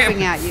God flopping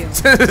damn. at you.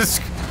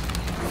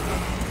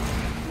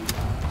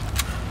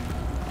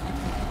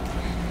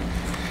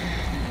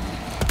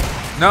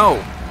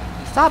 No.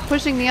 Stop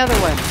pushing the other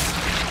one.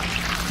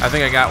 I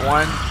think I got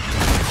one.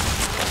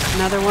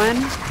 Another one.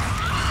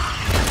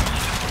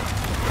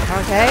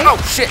 Okay. Oh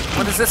shit!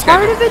 What is this guy?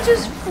 Part of it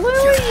just flew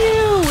at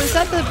you. Is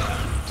that the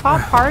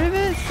top part of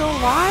it still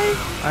alive?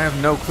 I have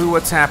no clue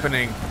what's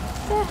happening.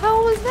 What the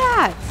hell was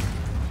that?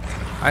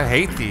 I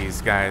hate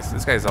these guys.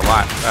 This guy's a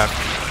lot.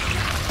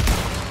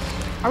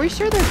 Are we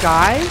sure they're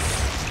guys?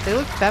 They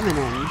look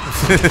feminine.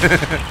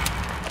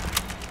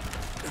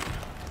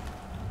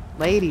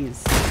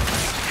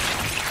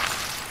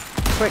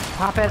 Quick,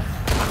 pop it.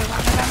 Pop it, pop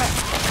it, pop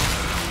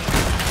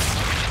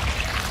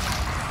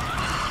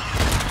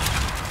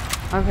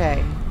it.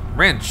 Okay.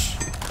 Wrench.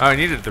 Oh, I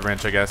needed the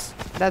wrench, I guess.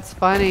 That's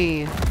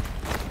funny.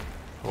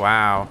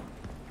 Wow.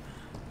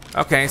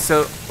 Okay,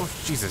 so... Oh,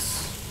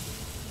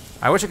 Jesus.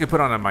 I wish I could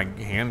put on my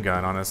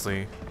handgun,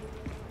 honestly.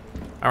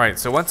 Alright,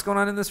 so what's going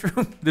on in this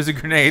room? There's a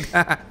grenade.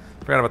 Forgot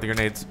about the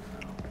grenades.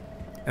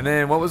 And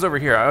then what was over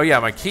here? Oh, yeah,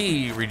 my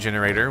key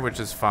regenerator,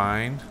 which is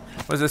fine.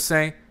 What does this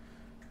say?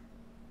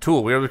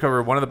 Tool. We have to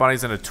recover one of the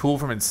bodies and a tool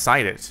from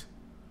inside it.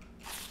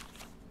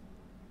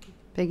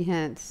 Big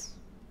hints.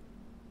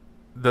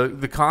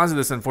 The cause of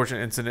this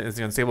unfortunate incident is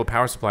the unstable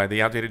power supply.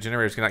 The outdated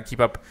generators cannot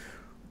keep up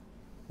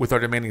with our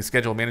demanding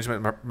schedule.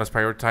 Management must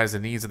prioritize the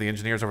needs of the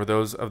engineers over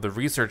those of the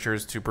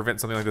researchers to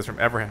prevent something like this from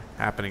ever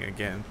happening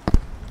again.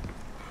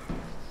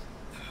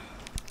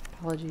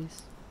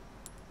 Apologies.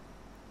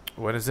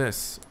 What is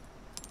this?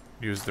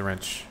 Use the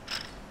wrench.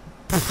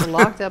 The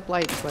locked up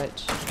light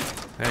switch.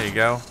 There you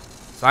go.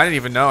 So I didn't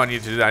even know I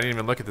needed to do that. I didn't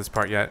even look at this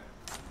part yet.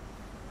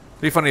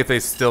 It'd be funny if they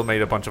still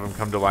made a bunch of them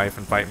come to life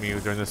and fight me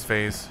during this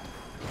phase.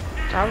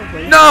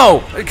 Probably.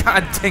 No!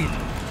 God dang it.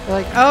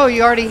 They're like, oh,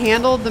 you already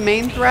handled the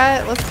main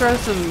threat? Let's throw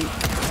some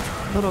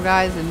little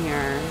guys in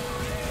here.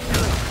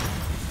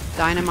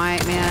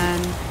 Dynamite man.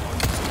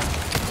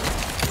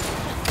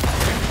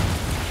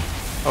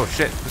 Oh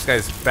shit, this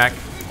guy's back.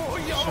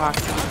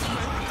 Shotgun.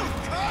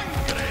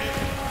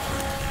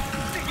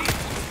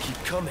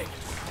 Keep coming.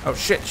 Oh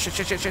shit, shit,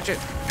 shit, shit, shit, shit.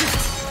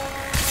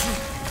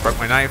 Broke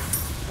my knife.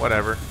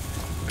 Whatever.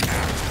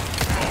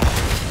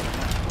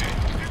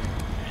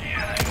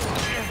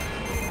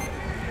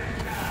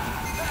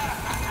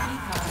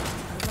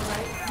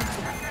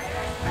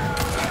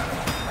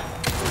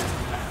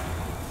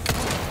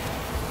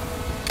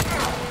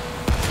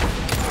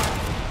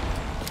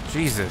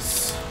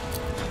 Jesus.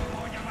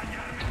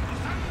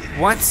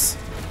 What?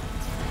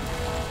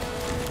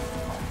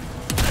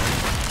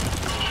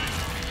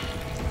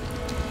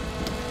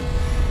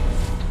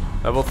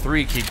 Level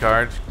 3 key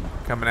card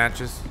coming at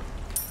you.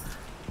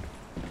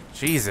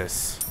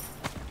 Jesus.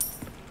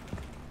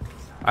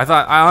 I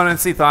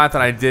honestly thought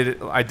that I did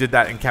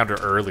that encounter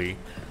early.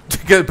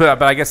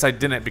 but I guess I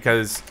didn't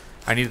because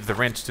I needed the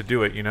wrench to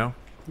do it, you know?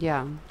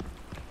 Yeah.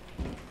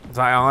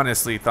 So I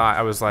honestly thought,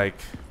 I was like,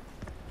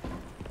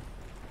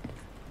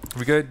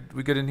 we good?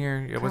 We good in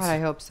here? Yeah, God, I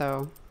hope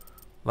so.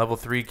 Level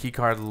 3 key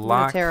card What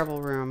lock. a terrible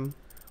room.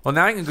 Well,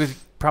 now I can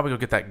probably go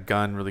get that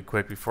gun really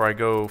quick before I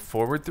go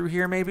forward through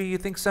here, maybe? You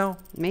think so?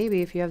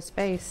 Maybe if you have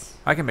space.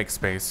 I can make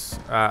space.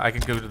 I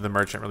can go to the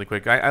merchant really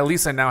quick. At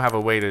least I now have a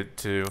way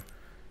to,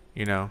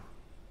 you know.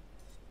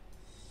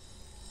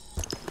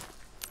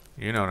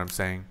 You know what I'm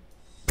saying.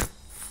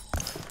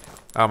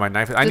 Oh, my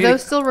knife. Do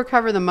those still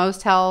recover the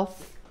most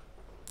health?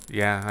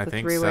 Yeah, I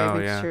think so, three-way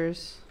yeah.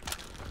 mixtures.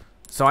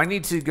 So I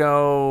need to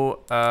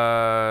go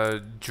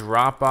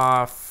drop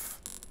off.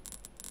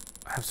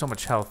 I have so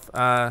much health.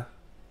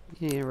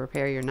 You need to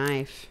repair your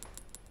knife.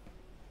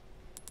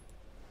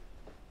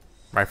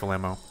 Rifle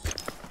ammo.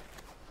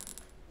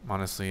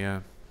 Honestly,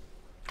 yeah.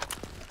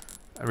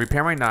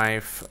 Repair my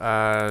knife.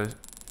 I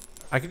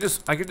could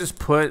just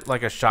put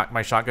like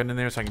my shotgun in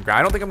there so I can grab.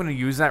 I don't think I'm gonna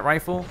use that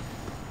rifle.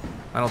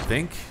 I don't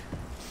think.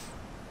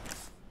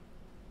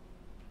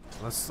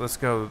 Let's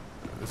go.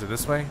 Is it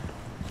this way?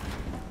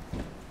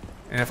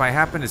 And if I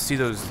happen to see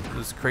those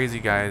crazy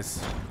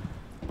guys,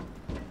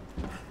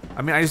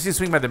 I mean, I just need to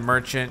swing by the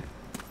merchant.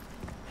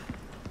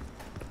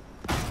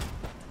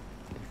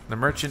 The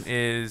merchant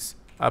is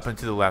up and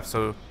to the left,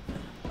 so.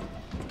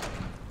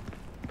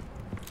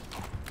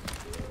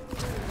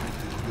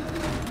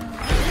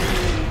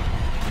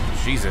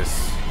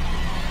 Jesus.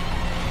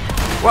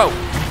 Whoa!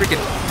 Freaking.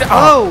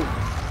 Oh!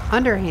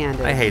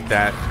 Underhanded. I hate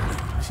that.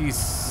 She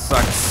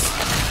sucks.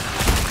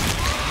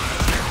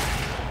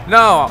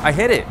 No, I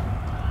hit it.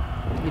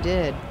 You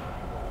did.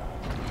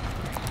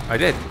 I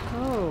did.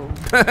 Oh.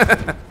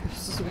 I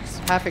was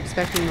half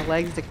expecting the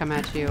legs to come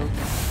at you.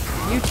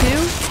 You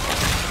too?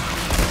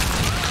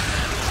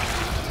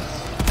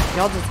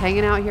 Y'all just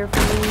hanging out here for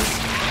me?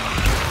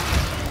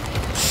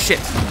 Shit.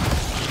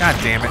 God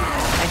damn it.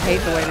 I hate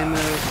the way they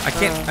move. I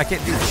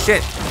can't do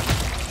shit.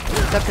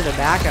 It's up to the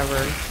back of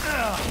her.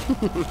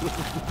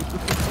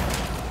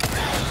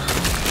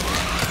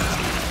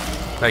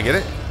 Did I get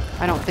it?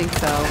 I don't think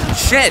so.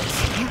 Shit!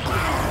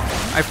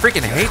 I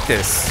freaking hate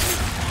this.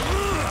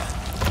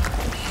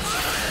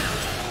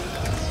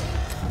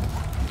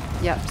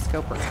 Yep,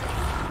 scoper.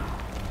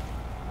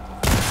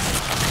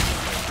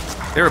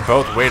 They were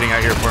both waiting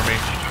out here for me.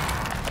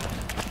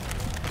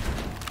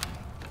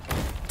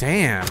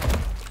 Damn.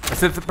 I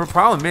said the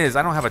problem is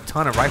I don't have a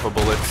ton of rifle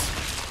bullets.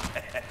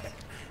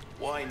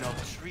 Why not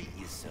treat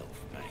yourself,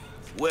 mate?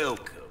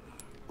 Welcome.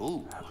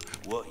 Ooh,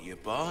 what you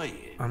buying?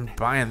 I'm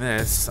buying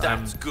this.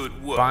 That's I'm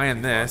good work. buying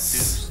if this.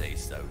 I do say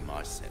so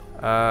myself.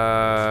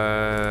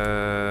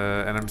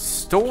 And I'm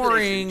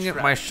storing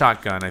my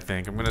shotgun, I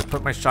think. I'm gonna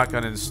put my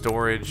shotgun in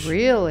storage.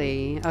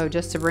 Really? Oh,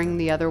 just to bring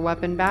the other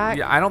weapon back?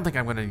 Yeah, I don't think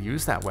I'm gonna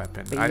use that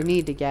weapon. But you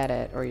need to get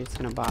it or it's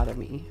gonna bother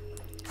me.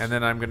 And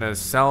then I'm gonna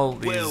sell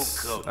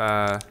these.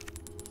 Yeah,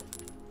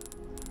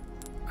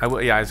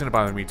 it's gonna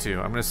bother me too.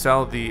 I'm gonna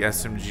sell the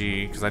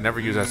SMG because I never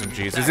use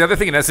SMGs. Is the other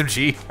thing an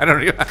SMG? I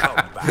don't know.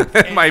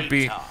 It might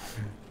be.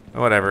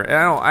 Whatever.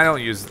 I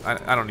don't use.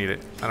 I don't need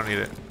it. I don't need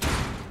it.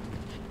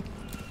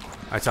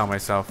 I tell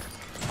myself.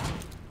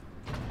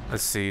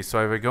 Let's see.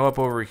 So if I go up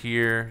over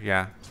here,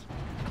 yeah.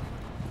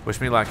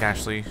 Wish me luck,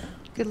 Ashley.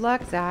 Good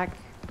luck, Zack.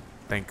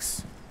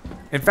 Thanks.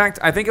 In fact,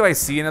 I think if I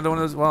see another one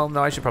of those, well,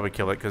 no, I should probably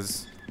kill it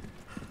because.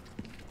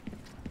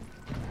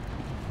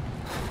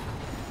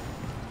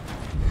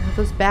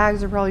 Those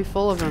bags are probably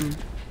full of them.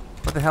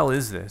 What the hell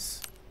is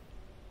this?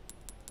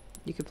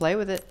 You could play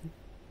with it.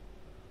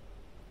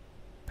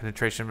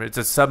 Penetration. It's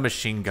a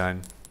submachine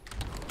gun.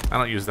 I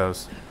don't use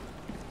those.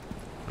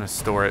 I'm gonna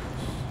store it.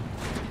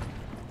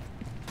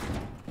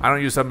 I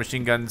don't use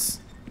submachine guns.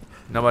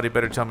 Nobody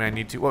better tell me I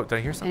need to. Whoa, did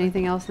I hear something?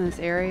 Anything else in this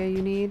area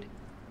you need?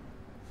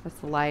 That's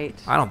the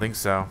light. I don't think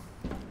so.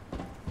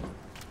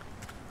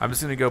 I'm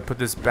just gonna go put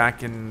this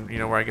back in, you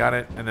know, where I got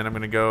it, and then I'm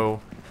gonna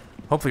go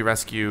hopefully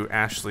rescue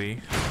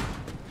Ashley.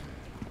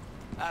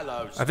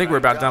 Hello, I think we're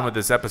about done with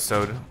this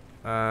episode.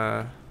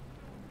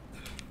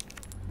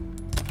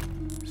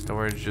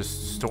 Storage,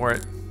 just store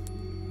it.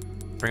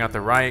 Bring out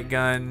the riot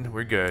gun.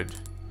 We're good.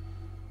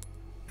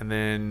 And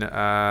then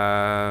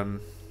I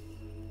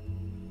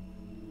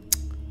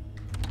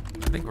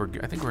think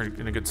we're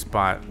in a good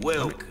spot.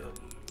 Welcome.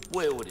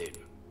 Weldon.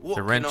 What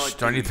The wrench.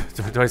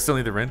 Do I still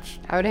need the wrench?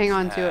 I would hang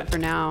on to it for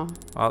now.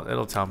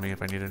 It'll tell me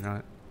if I need it or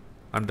not.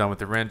 I'm done with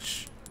the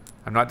wrench.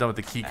 I'm not done with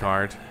the key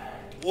card.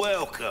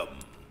 Welcome.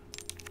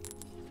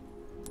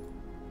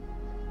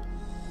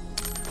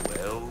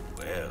 Well.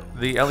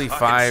 The I LE5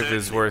 can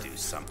is certainly worth, do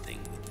something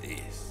with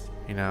this.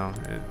 you know.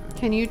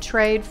 Can you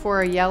trade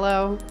for a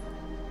yellow?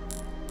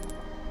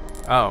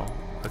 Oh,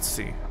 let's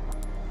see.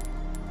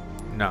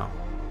 No.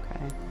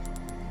 Okay.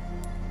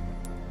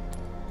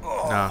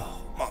 Oh, No.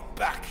 my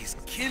back is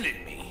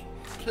killing me.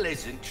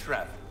 Pleasant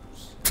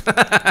travels.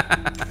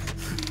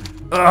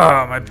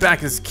 Oh, my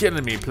back is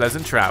killing me.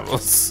 Pleasant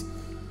travels.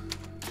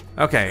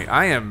 Okay,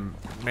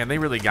 man, they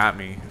really got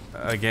me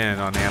again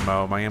on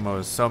ammo. My ammo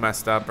is so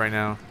messed up right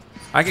now.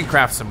 I can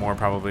craft some more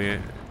probably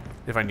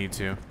if I need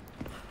to.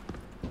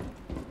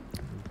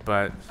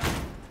 But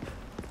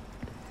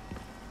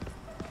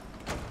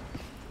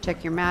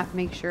Check your map,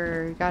 make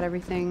sure you got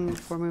everything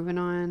before moving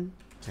on.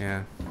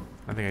 yeah,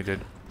 I think I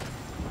did.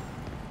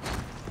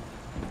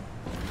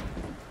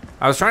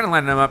 I was trying to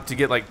line them up to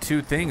get like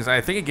 2 things.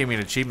 I think it gave me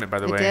an achievement, by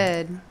the way. It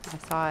did. I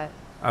saw it.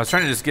 I was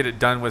trying to just get it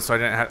done with, so I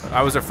didn't have.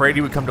 I was afraid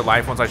he would come to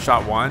life once I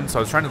shot one, so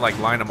I was trying to like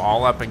line them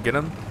all up and get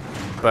them.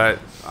 But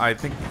I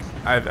think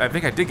I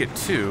did get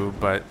 2,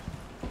 but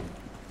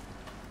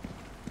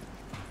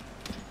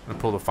I'm gonna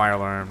pull the fire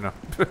alarm. No.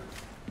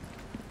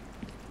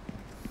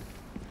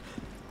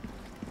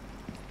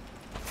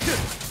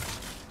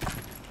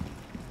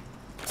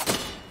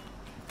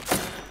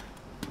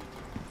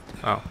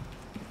 Oh.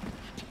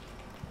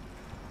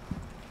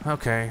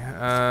 Okay.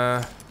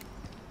 I've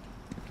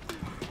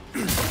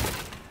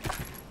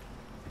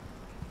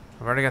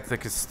already got the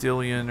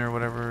Castilian or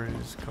whatever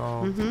it's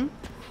called. Mm-hmm.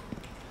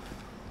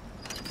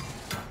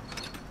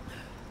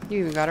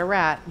 You even got a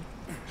rat.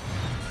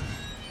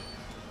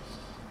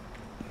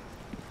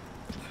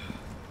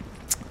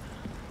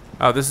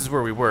 Oh, this is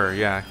where we were,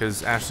 yeah,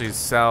 because Ashley's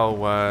cell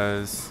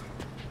was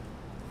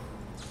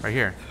right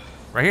here.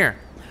 Right here.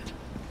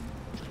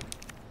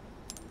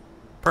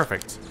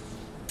 Perfect.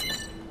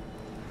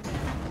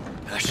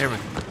 Here we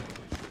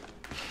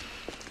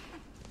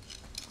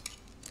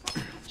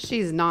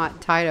She's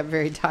not tied up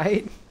very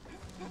tight.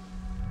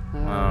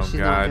 Oh, she's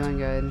God. not doing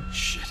good.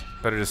 Shit.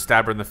 Better just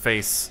stab her in the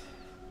face.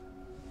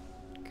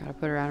 Gotta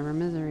put her out of her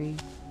misery.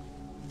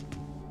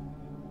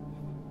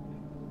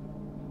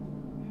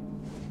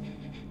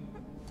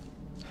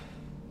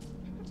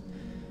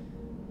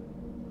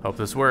 Hope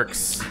this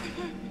works.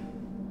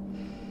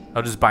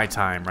 I'll just buy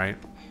time, right?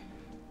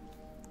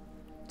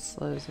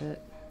 Slows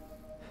it.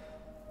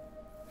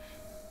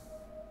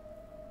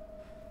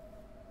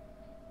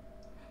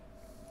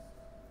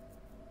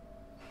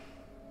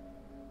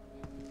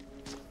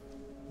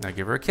 Now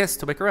give her a kiss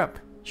to wake her up.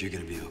 You're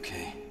gonna be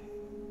okay.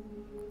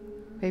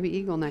 Baby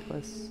eagle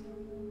necklace.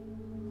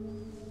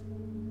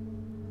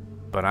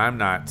 But I'm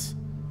not.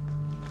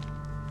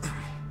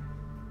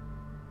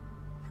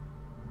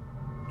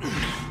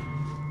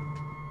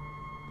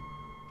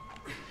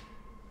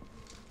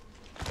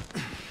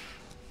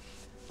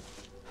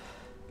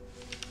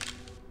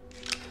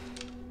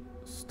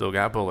 Still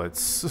got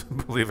bullets,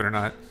 believe it or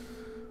not.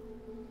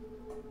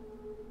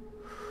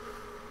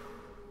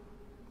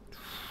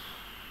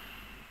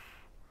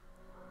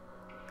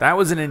 That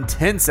was an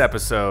intense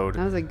episode.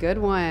 That was a good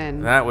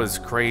one. That was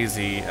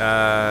crazy.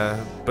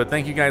 But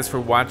thank you guys for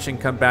watching.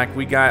 Come back.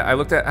 I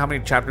looked at how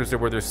many chapters there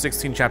were. There's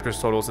 16 chapters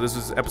total. So this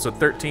was episode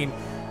 13.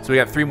 So we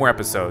got 3 more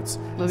episodes.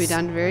 We'll be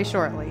done very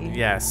shortly.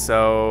 Yes.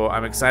 So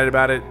I'm excited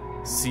about it.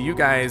 See you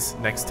guys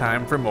next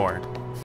time for more.